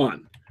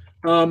fun.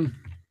 I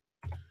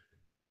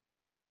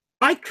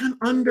can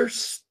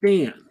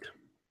understand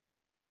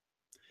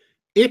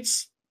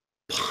it's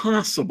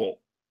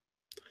possible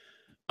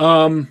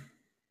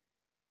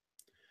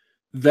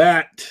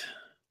that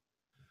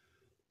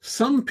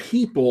some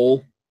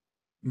people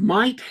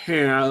might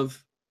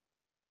have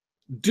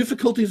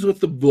difficulties with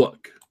the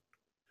book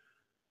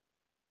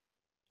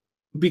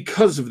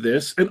because of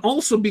this, and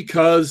also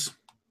because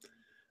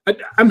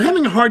I'm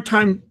having a hard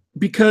time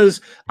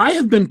because I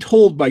have been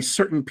told by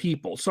certain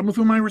people, some of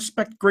whom I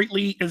respect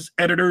greatly as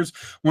editors,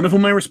 one of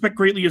whom I respect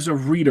greatly as a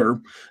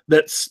reader,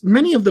 that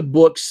many of the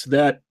books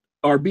that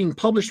are being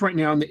published right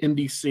now in the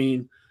indie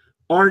scene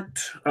aren't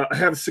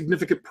have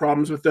significant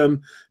problems with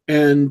them,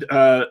 and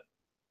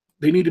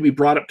they need to be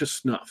brought up to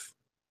snuff.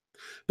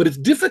 But it's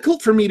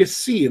difficult for me to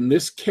see in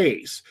this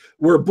case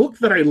where a book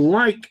that I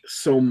like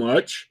so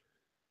much,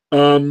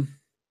 I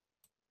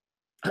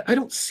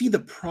don't see the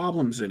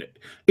problems in it.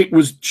 It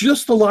was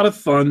just a lot of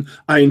fun.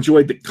 I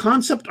enjoyed the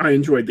concept. I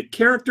enjoyed the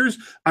characters.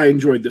 I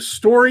enjoyed the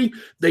story.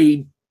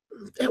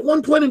 At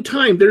one point in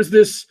time, there's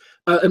this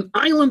an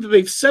island that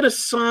they've set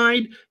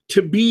aside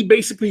to be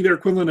basically their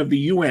equivalent of the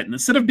UN.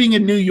 Instead of being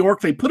in New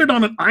York, they put it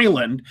on an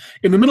island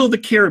in the middle of the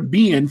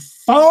Caribbean,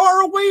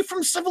 far away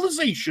from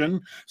civilization,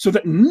 so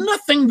that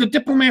nothing the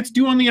diplomats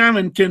do on the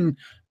island can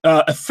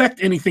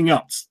affect anything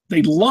else.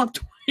 They locked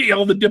away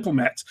all the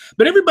diplomats.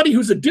 But everybody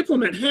who's a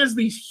diplomat has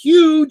these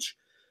huge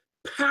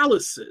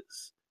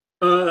palaces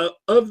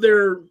of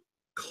their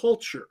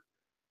culture.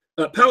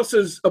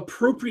 Palaces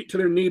appropriate to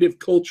their native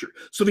culture.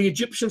 So the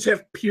Egyptians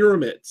have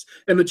pyramids,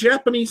 and the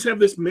Japanese have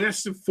this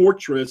massive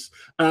fortress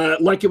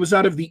like it was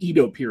out of the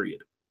Edo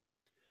period.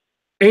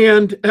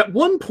 And at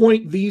one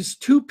point, these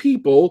two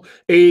people,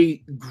 a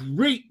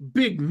great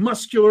big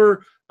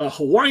muscular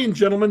Hawaiian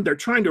gentleman, they're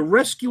trying to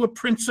rescue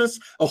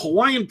a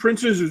Hawaiian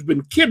princess who's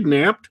been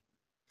kidnapped,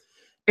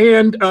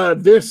 and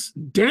this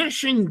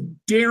dashing,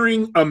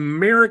 daring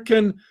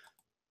American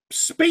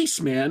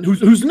spaceman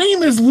whose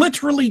name is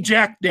literally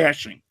Jack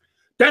Dashing.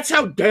 That's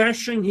how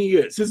dashing he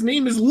is. His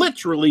name is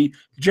literally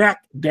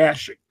Jack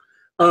Dashing.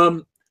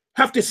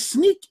 Have to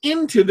sneak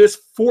into this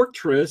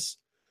fortress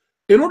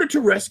in order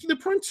to rescue the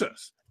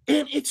princess.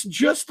 And it's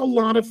just a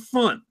lot of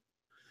fun.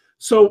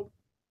 So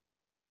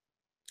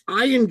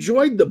I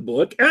enjoyed the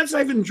book, as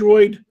I've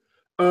enjoyed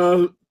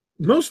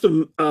most of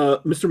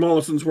Mr.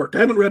 Mollison's work. I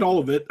haven't read all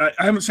of it.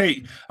 I'm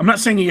not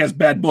saying he has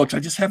bad books. I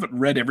just haven't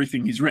read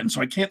everything he's written.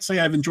 So I can't say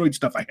I've enjoyed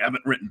stuff I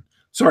haven't written.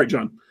 Sorry,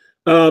 John.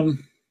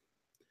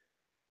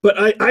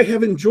 But I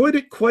have enjoyed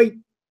it quite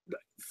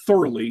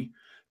thoroughly.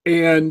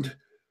 And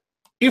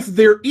if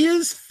there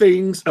is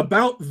things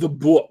about the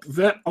book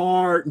that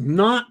are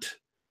not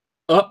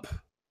up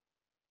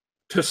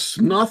to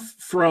snuff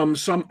from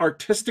some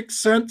artistic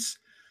sense,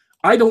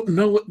 I don't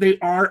know what they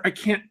are. I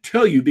can't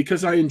tell you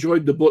because I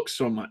enjoyed the book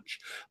so much.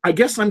 I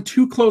guess I'm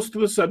too close to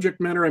the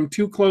subject matter. I'm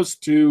too close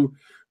to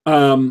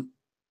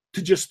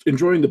just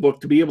enjoying the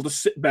book to be able to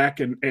sit back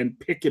and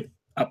pick it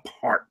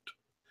apart.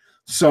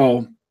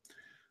 So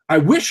I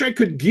wish I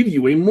could give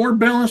you a more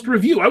balanced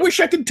review. I wish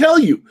I could tell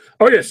you,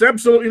 oh yes,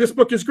 absolutely, this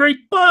book is great,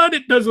 but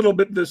it does a little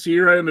bit this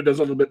here and it does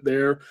a little bit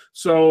there.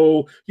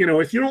 So,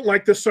 if you don't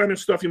like this kind of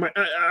stuff, you might,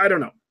 I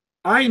don't know.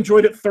 I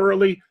enjoyed it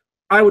thoroughly.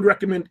 I would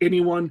recommend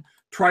anyone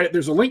try it.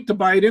 There's a link to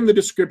buy it in the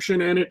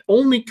description, and it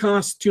only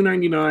costs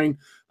 $2.99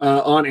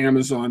 on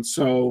Amazon.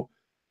 So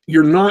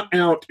you're not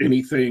out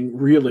anything,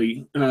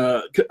 really.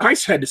 I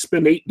had to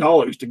spend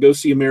 $8 to go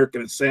see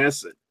American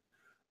Assassin.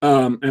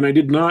 And I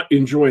did not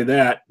enjoy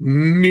that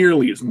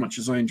nearly as much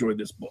as I enjoyed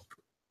this book.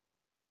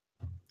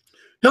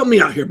 Help me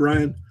out here,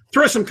 Brian.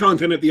 Throw some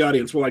content at the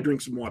audience while I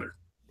drink some water.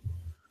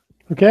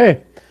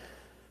 Okay.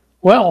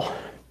 Well,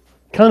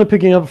 kind of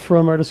picking up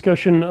from our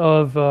discussion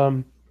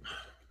of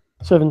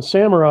Seven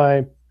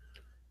Samurai,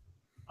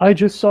 I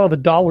just saw the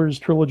Dollars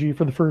trilogy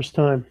for the first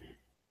time.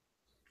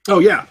 Oh,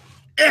 yeah.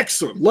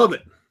 Excellent. Love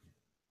it.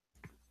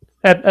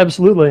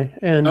 Absolutely.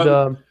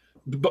 And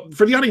but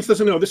for the audience that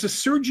doesn't know, this is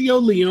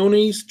Sergio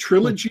Leone's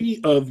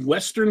trilogy of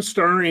Western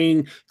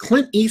starring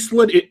Clint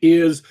Eastwood. It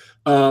is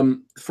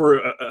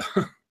for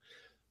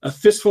a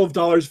fistful of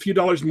dollars, a few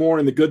dollars more,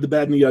 and the good, the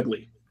bad, and the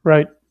ugly.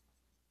 Right.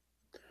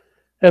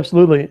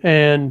 Absolutely.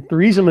 And the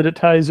reason that it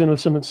ties in with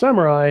Seven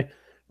Samurai,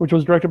 which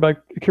was directed by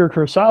Akira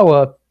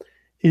Kurosawa,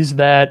 is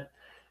that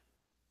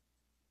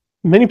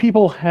many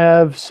people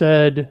have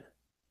said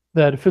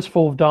that A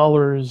Fistful of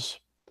Dollars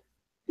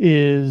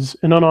is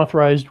an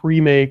unauthorized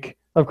remake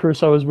of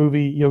Kurosawa's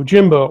movie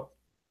Yojimbo.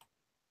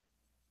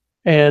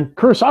 And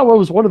Kurosawa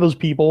was one of those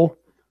people.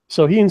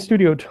 So he and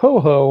Studio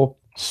Toho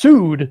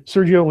sued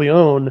Sergio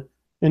Leone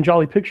and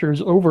Jolly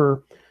Pictures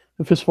over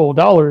the Fistful of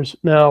Dollars.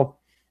 Now,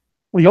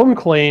 Leone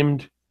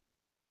claimed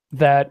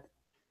that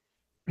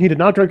he did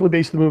not directly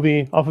base the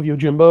movie off of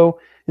Yojimbo.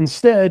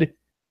 Instead,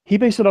 he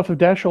based it off of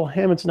Dashiell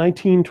Hammett's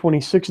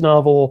 1926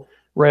 novel,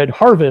 Red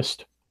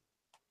Harvest,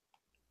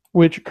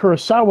 which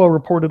Kurosawa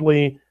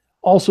reportedly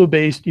also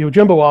based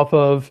Yojimbo off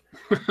of.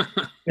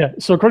 Yeah,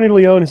 so according to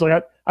Leone, he's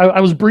like, I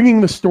was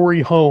bringing the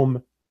story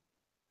home,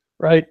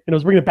 right? And I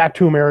was bringing it back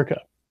to America.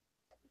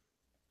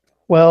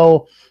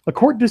 Well, the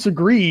court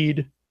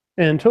disagreed,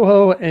 and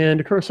Toho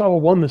and Kurosawa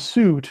won the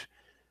suit.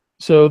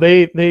 So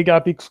they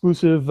got the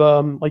exclusive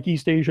like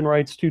East Asian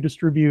rights to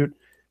distribute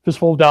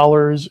Fistful of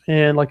Dollars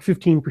and like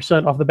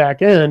 15% off the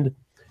back end.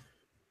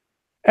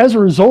 As a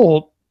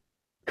result,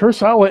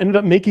 Kurosawa ended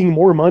up making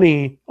more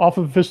money off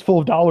of Fistful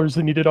of Dollars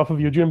than he did off of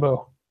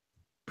Yojimbo.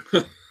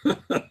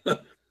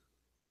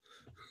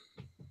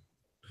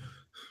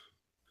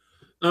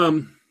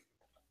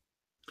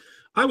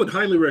 I would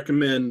highly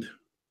recommend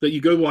that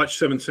you go watch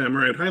Seven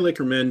Samurai. I'd highly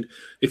recommend,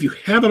 if you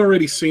haven't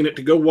already seen it,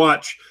 to go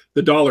watch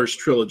the Dollars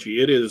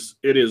trilogy. It is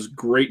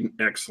great and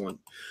excellent.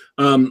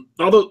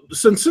 Although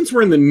since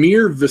we're in the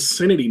near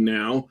vicinity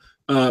now,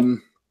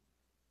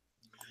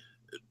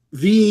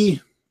 the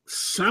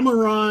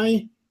Samurai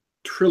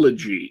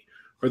trilogy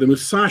or the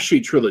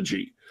Musashi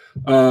trilogy,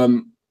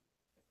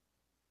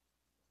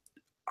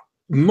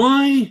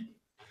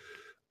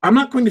 I'm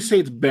not going to say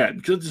it's bad,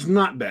 because it's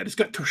not bad. It's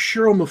got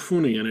Toshiro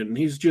Mifune in it, and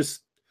he's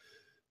just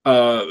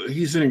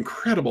he's an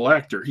incredible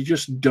actor. He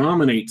just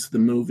dominates the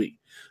movie.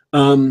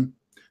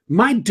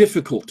 My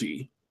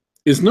difficulty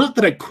is not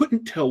that I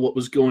couldn't tell what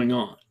was going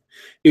on.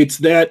 It's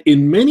that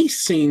in many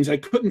scenes, I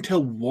couldn't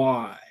tell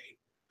why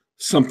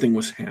something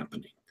was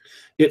happening.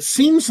 It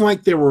seems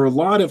like there were a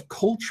lot of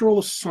cultural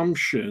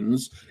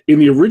assumptions in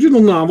the original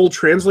novel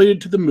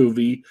translated to the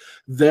movie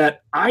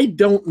that I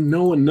don't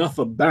know enough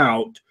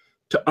about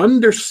to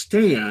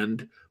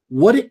understand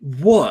what it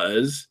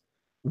was,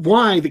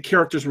 why the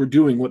characters were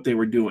doing what they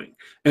were doing.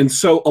 And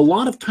so a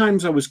lot of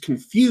times I was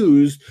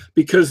confused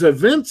because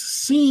events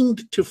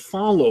seemed to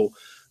follow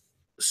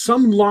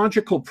some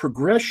logical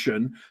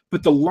progression,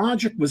 but the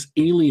logic was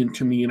alien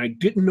to me and I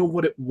didn't know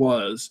what it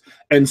was.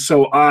 And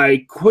so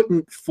I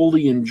couldn't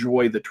fully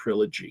enjoy the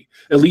trilogy,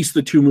 at least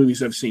the two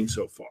movies I've seen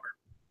so far.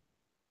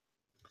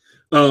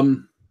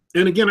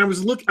 And again, I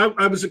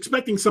was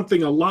expecting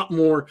something a lot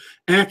more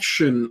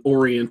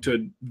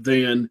action-oriented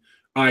than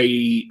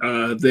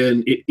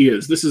it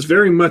is. This is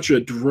very much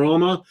a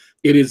drama.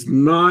 It is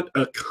not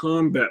a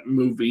combat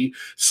movie.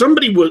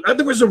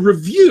 There was a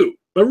review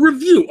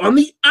on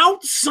the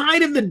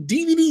outside of the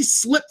DVD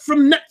slip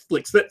from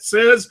Netflix that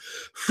says,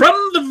 from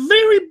the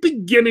very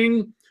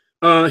beginning,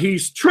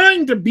 he's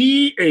trying to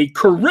be a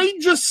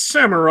courageous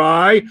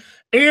samurai,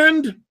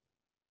 and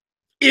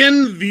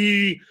in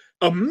the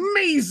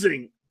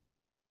amazing,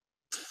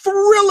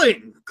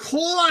 thrilling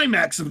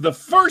climax of the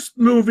first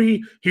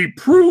movie, he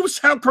proves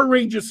how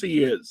courageous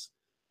he is.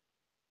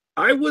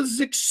 I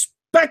was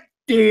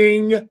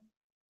expecting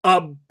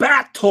a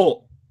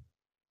battle.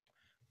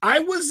 I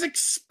was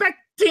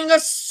expecting a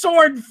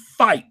sword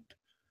fight.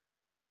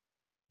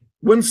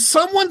 When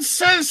someone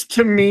says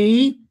to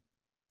me,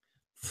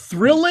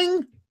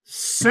 thrilling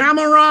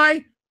samurai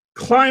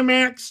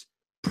climax,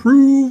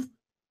 prove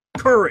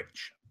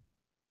courage,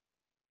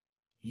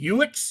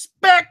 you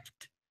expect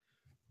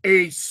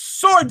a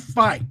sword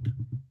fight.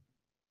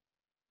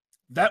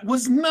 That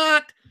was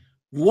not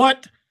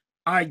what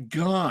I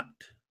got.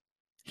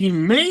 He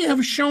may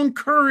have shown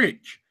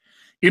courage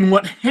in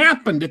what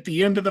happened at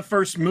the end of the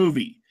first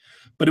movie,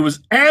 but it was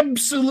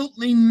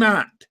absolutely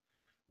not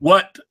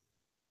what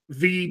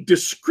the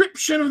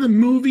description of the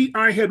movie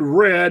I had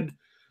read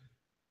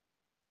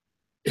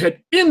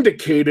had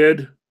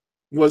indicated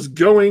was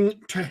going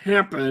to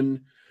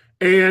happen.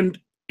 And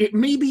it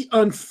may be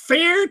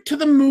unfair to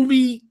the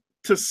movie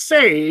to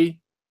say,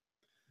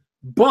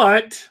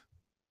 but,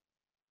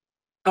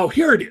 oh,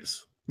 here it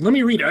is. Let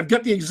me read it. I've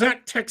got the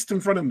exact text in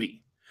front of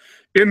me.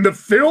 In the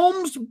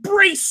film's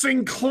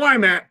bracing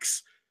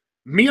climax,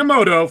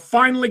 Miyamoto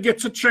finally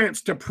gets a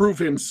chance to prove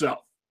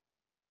himself.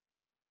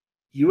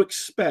 You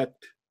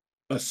expect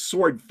a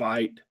sword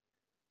fight,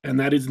 and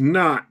that is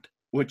not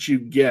what you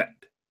get.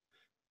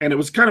 And it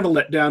was kind of a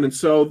letdown, and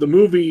so the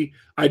movie,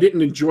 I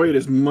didn't enjoy it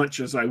as much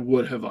as I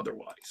would have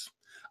otherwise.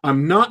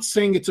 I'm not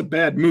saying it's a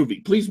bad movie.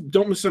 Please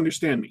don't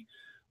misunderstand me.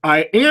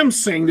 I am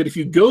saying that if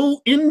you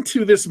go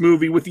into this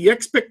movie with the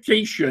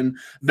expectation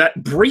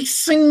that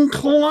bracing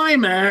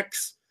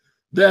climax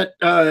that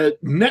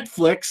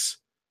Netflix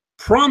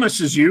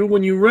promises you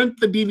when you rent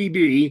the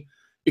DVD,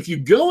 if you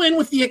go in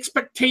with the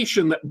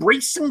expectation that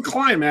bracing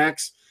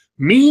climax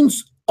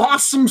means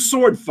awesome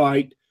sword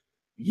fight,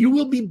 you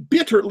will be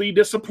bitterly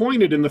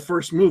disappointed in the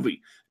first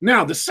movie.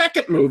 Now, the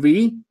second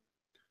movie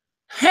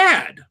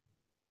had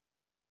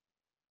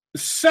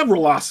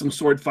several awesome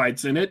sword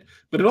fights in it,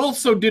 but it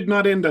also did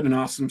not end on an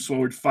awesome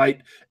sword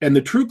fight. And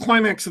the true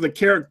climax of the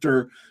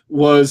character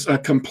was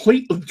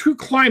the true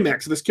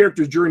climax of this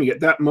character's journey at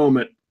that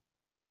moment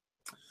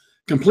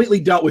completely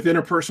dealt with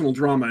interpersonal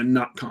drama and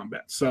not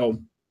combat.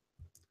 So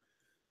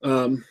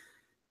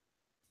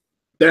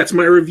that's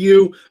my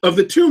review of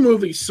the 2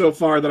 movies so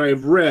far that I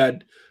have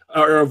read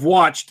or have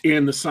watched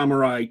in the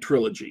Samurai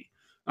trilogy.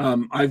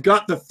 I've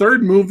got the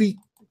 3rd movie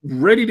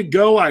ready to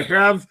go. I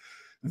have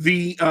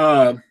the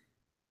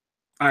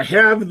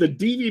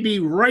DVD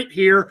right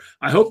here.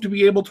 I hope to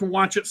be able to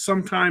watch it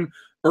sometime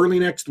early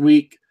next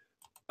week.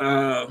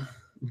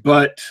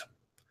 But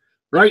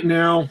right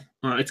now,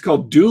 it's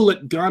called Duel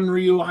at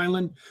Ganryu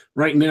Island.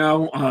 Right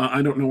now,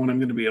 I don't know when I'm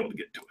going to be able to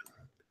get to it.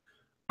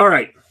 All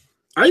right.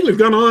 I think we've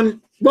gone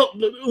on. Well,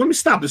 let me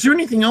stop. Is there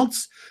anything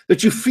else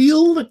that you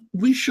feel that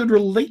we should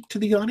relate to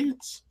the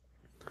audience?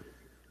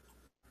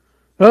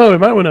 Oh, we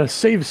might want to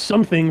save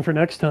something for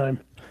next time.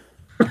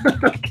 Up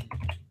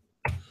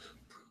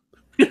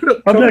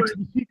next,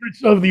 the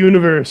secrets of the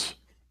universe.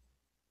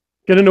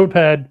 Get a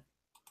notepad.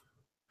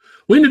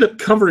 We ended up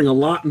covering a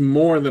lot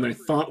more than I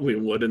thought we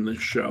would in this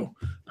show.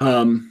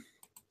 And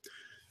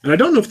I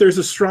don't know if there's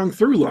a strong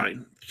through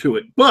line to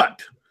it,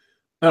 but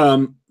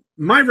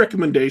my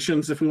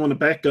recommendations, if we want to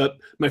back up,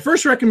 my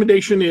first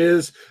recommendation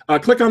is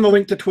click on the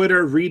link to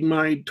Twitter, read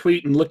my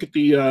tweet, and look at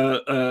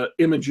the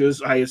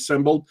images I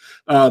assembled.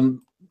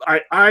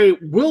 I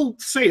will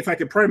say, if I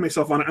could pride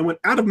myself on it, I went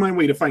out of my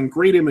way to find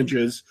great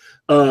images,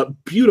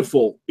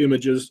 beautiful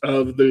images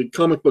of the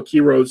comic book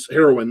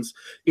heroines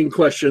in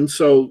question.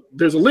 So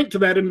there's a link to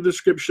that in the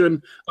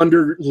description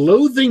under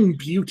Loathing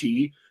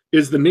Beauty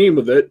is the name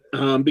of it,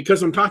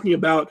 because I'm talking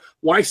about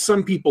why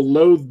some people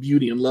loathe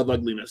beauty and love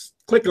ugliness.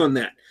 Click on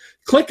that.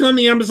 Click on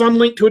the Amazon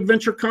link to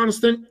Adventure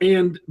Constant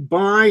and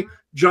buy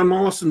John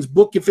Mollison's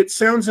book. If it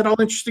sounds at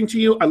all interesting to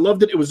you, I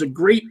loved it. It was a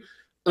great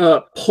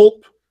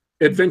pulp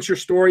adventure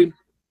story.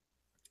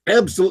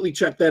 Absolutely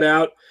check that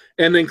out.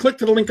 And then click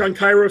to the link on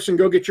Kairos and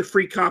go get your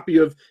free copy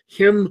of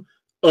Hymn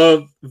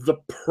of the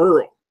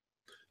Pearl.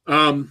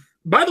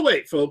 By the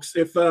way, folks,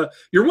 if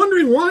you're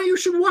wondering why you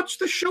should watch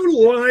the show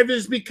live,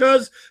 is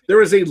because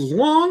there is a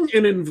long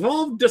and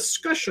involved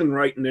discussion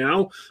right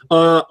now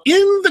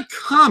in the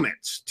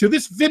comments to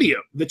this video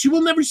that you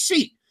will never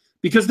see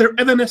because they're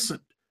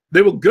evanescent.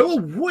 They will go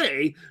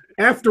away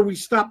after we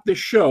stop this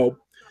show.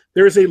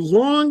 There is a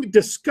long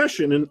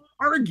discussion and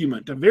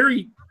argument, a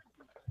very,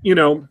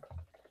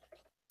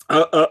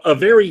 a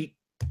very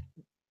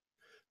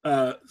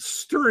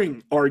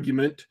stirring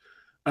argument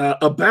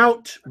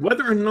about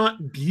whether or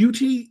not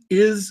beauty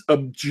is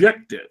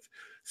objective.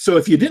 So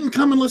if you didn't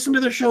come and listen to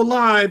the show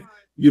live,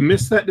 you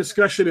missed that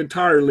discussion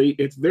entirely.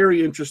 It's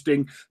very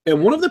interesting.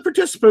 And one of the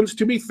participants,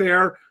 to be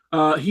fair,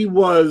 he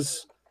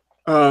was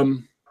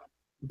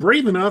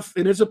brave enough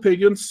in his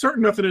opinions,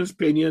 certain enough in his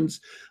opinions,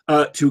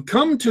 to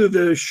come to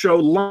the show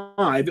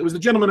live. It was the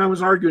gentleman I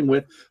was arguing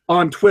with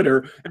on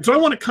Twitter. And so I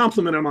want to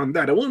compliment him on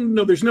that. I want to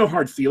know there's no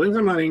hard feelings.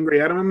 I'm not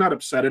angry at him. I'm not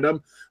upset at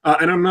him.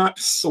 And I'm not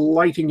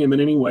slighting him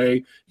in any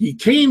way. He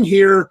came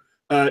here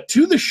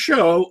to the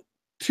show,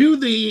 to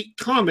the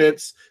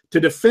comments, to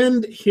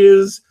defend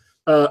his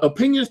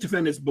opinions,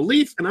 defend his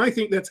beliefs. And I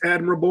think that's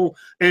admirable.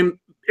 And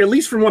at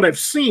least from what I've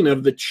seen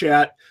of the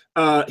chat,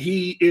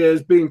 he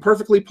is being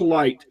perfectly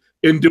polite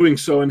in doing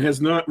so and has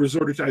not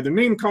resorted to either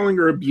name calling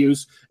or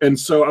abuse. And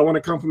so I want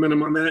to compliment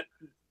him on that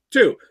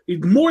too.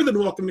 He's more than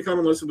welcome to come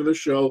and listen to the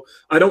show.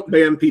 I don't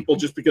ban people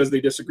just because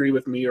they disagree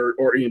with me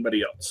or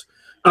anybody else.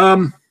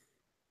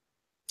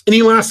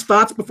 Any last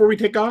thoughts before we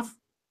take off?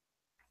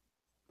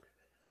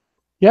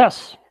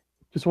 Yes.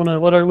 Just want to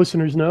let our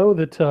listeners know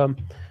that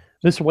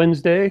this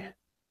Wednesday,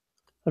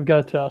 I've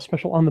got a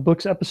special On the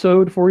Books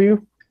episode for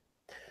you.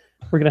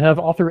 We're going to have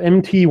author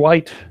M.T.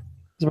 White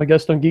as my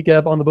guest on Geek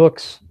Gab On the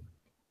Books.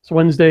 So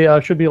Wednesday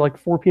should be like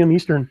 4 p.m.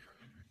 Eastern.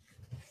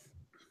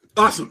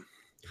 Awesome.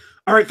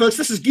 All right, folks,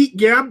 this is Geek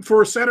Gab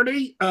for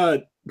Saturday,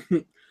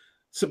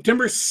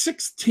 September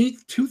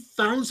 16th,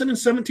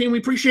 2017. We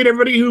appreciate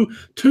everybody who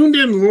tuned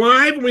in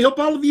live, and we hope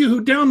all of you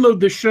who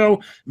download this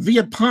show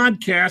via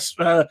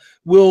podcast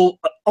will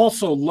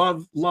also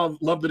love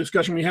the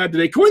discussion we had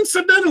today.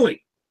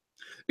 Coincidentally,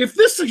 if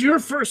this is your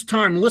first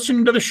time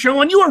listening to the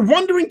show and you are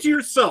wondering to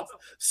yourself,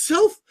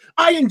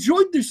 I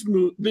enjoyed this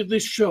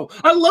show.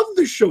 I love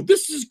this show.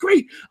 This is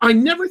great. I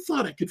never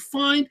thought I could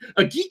find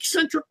a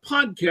geek-centric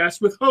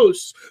podcast with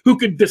hosts who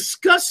could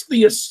discuss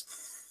the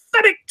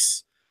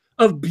aesthetics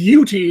of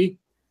beauty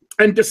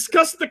and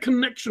discuss the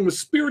connection with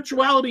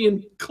spirituality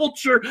and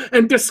culture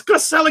and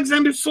discuss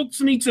Alexander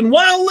Solzhenitsyn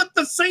while at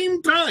the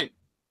same time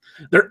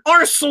they're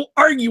also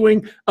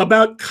arguing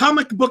about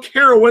comic book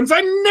heroines.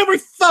 I never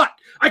thought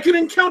I could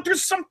encounter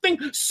something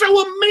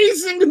so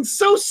amazing and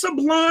so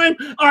sublime.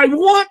 I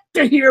want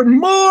to hear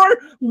more.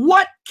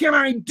 What can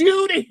I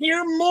do to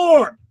hear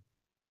more?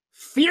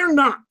 Fear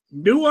not,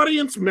 new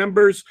audience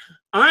members.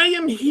 I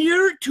am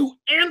here to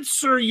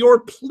answer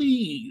your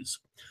pleas.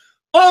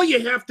 All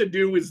you have to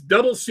do is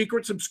double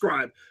secret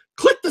subscribe.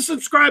 click the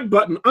subscribe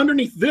button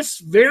underneath this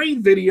very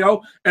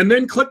video, and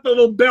then click the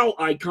little bell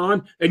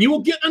icon, and you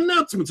will get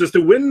announcements as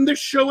to when this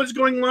show is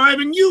going live,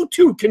 and you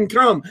too can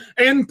come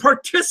and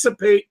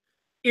participate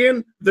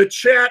in the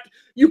chat.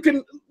 You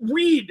can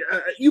read,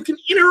 you can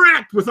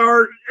interact with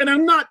our, and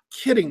I'm not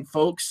kidding,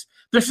 folks.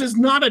 This is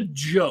not a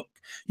joke.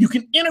 You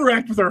can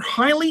interact with our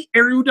highly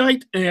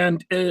erudite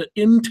and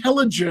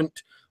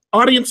intelligent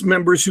audience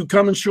members who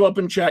come and show up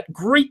in chat.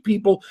 Great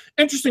people,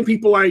 interesting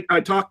people I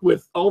talk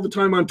with all the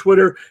time on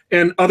Twitter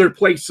and other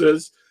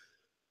places.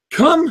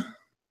 Come,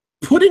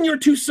 put in your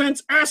 2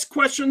 cents, ask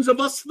questions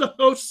of us, the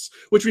hosts,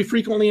 which we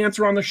frequently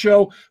answer on the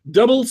show.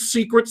 Double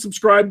secret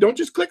subscribe. Don't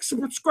just click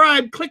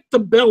subscribe, click the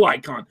bell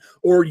icon,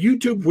 or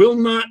YouTube will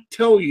not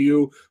tell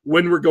you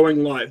when we're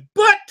going live.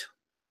 But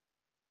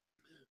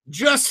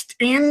just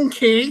in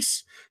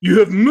case you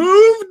have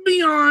moved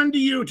beyond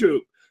YouTube,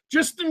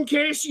 just in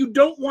case you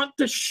don't want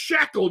to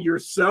shackle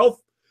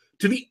yourself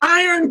to the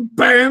iron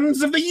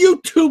bands of the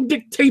YouTube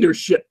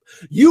dictatorship,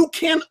 you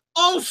can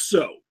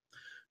also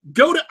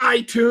go to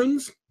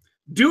iTunes,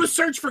 do a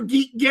search for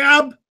Geek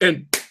Gab,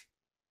 and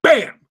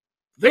bam,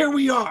 there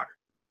we are.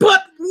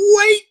 But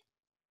wait,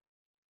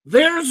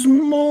 there's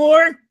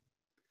more.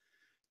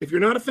 If you're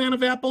not a fan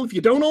of Apple, if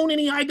you don't own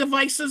any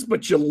iDevices,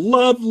 but you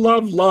love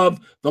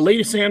the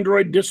latest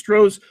Android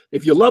distros,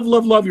 if you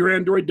love your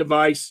Android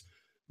device,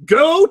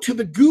 go to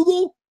the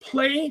Google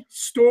Play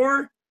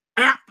Store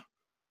app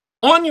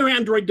on your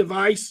Android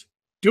device.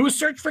 Do a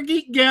search for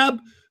Geek Gab.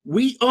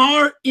 We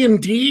are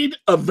indeed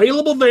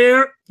available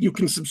there. You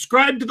can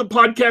subscribe to the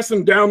podcast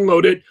and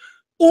download it.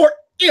 Or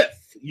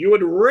if you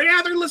would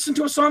rather listen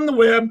to us on the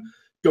web,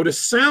 go to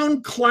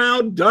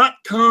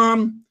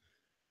soundcloud.com.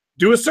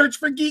 Do a search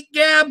for Geek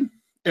Gab,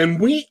 and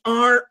we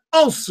are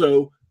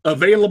also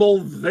available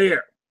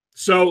there.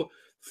 So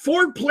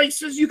 4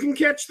 places you can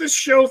catch this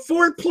show,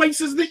 4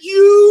 places that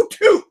you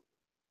too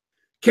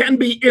can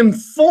be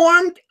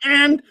informed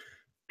and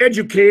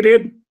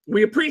educated.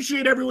 We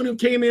appreciate everyone who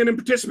came in and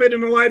participated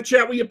in the live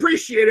chat. We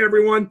appreciate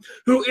everyone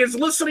who is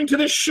listening to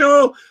this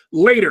show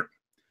later.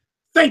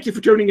 Thank you for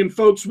tuning in,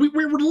 folks.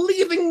 We're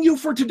leaving you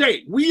for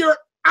today. We are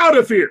out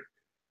of here.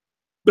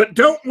 But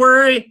don't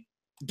worry.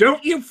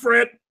 Don't you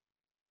fret.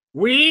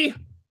 We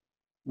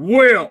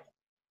will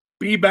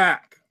be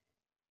back.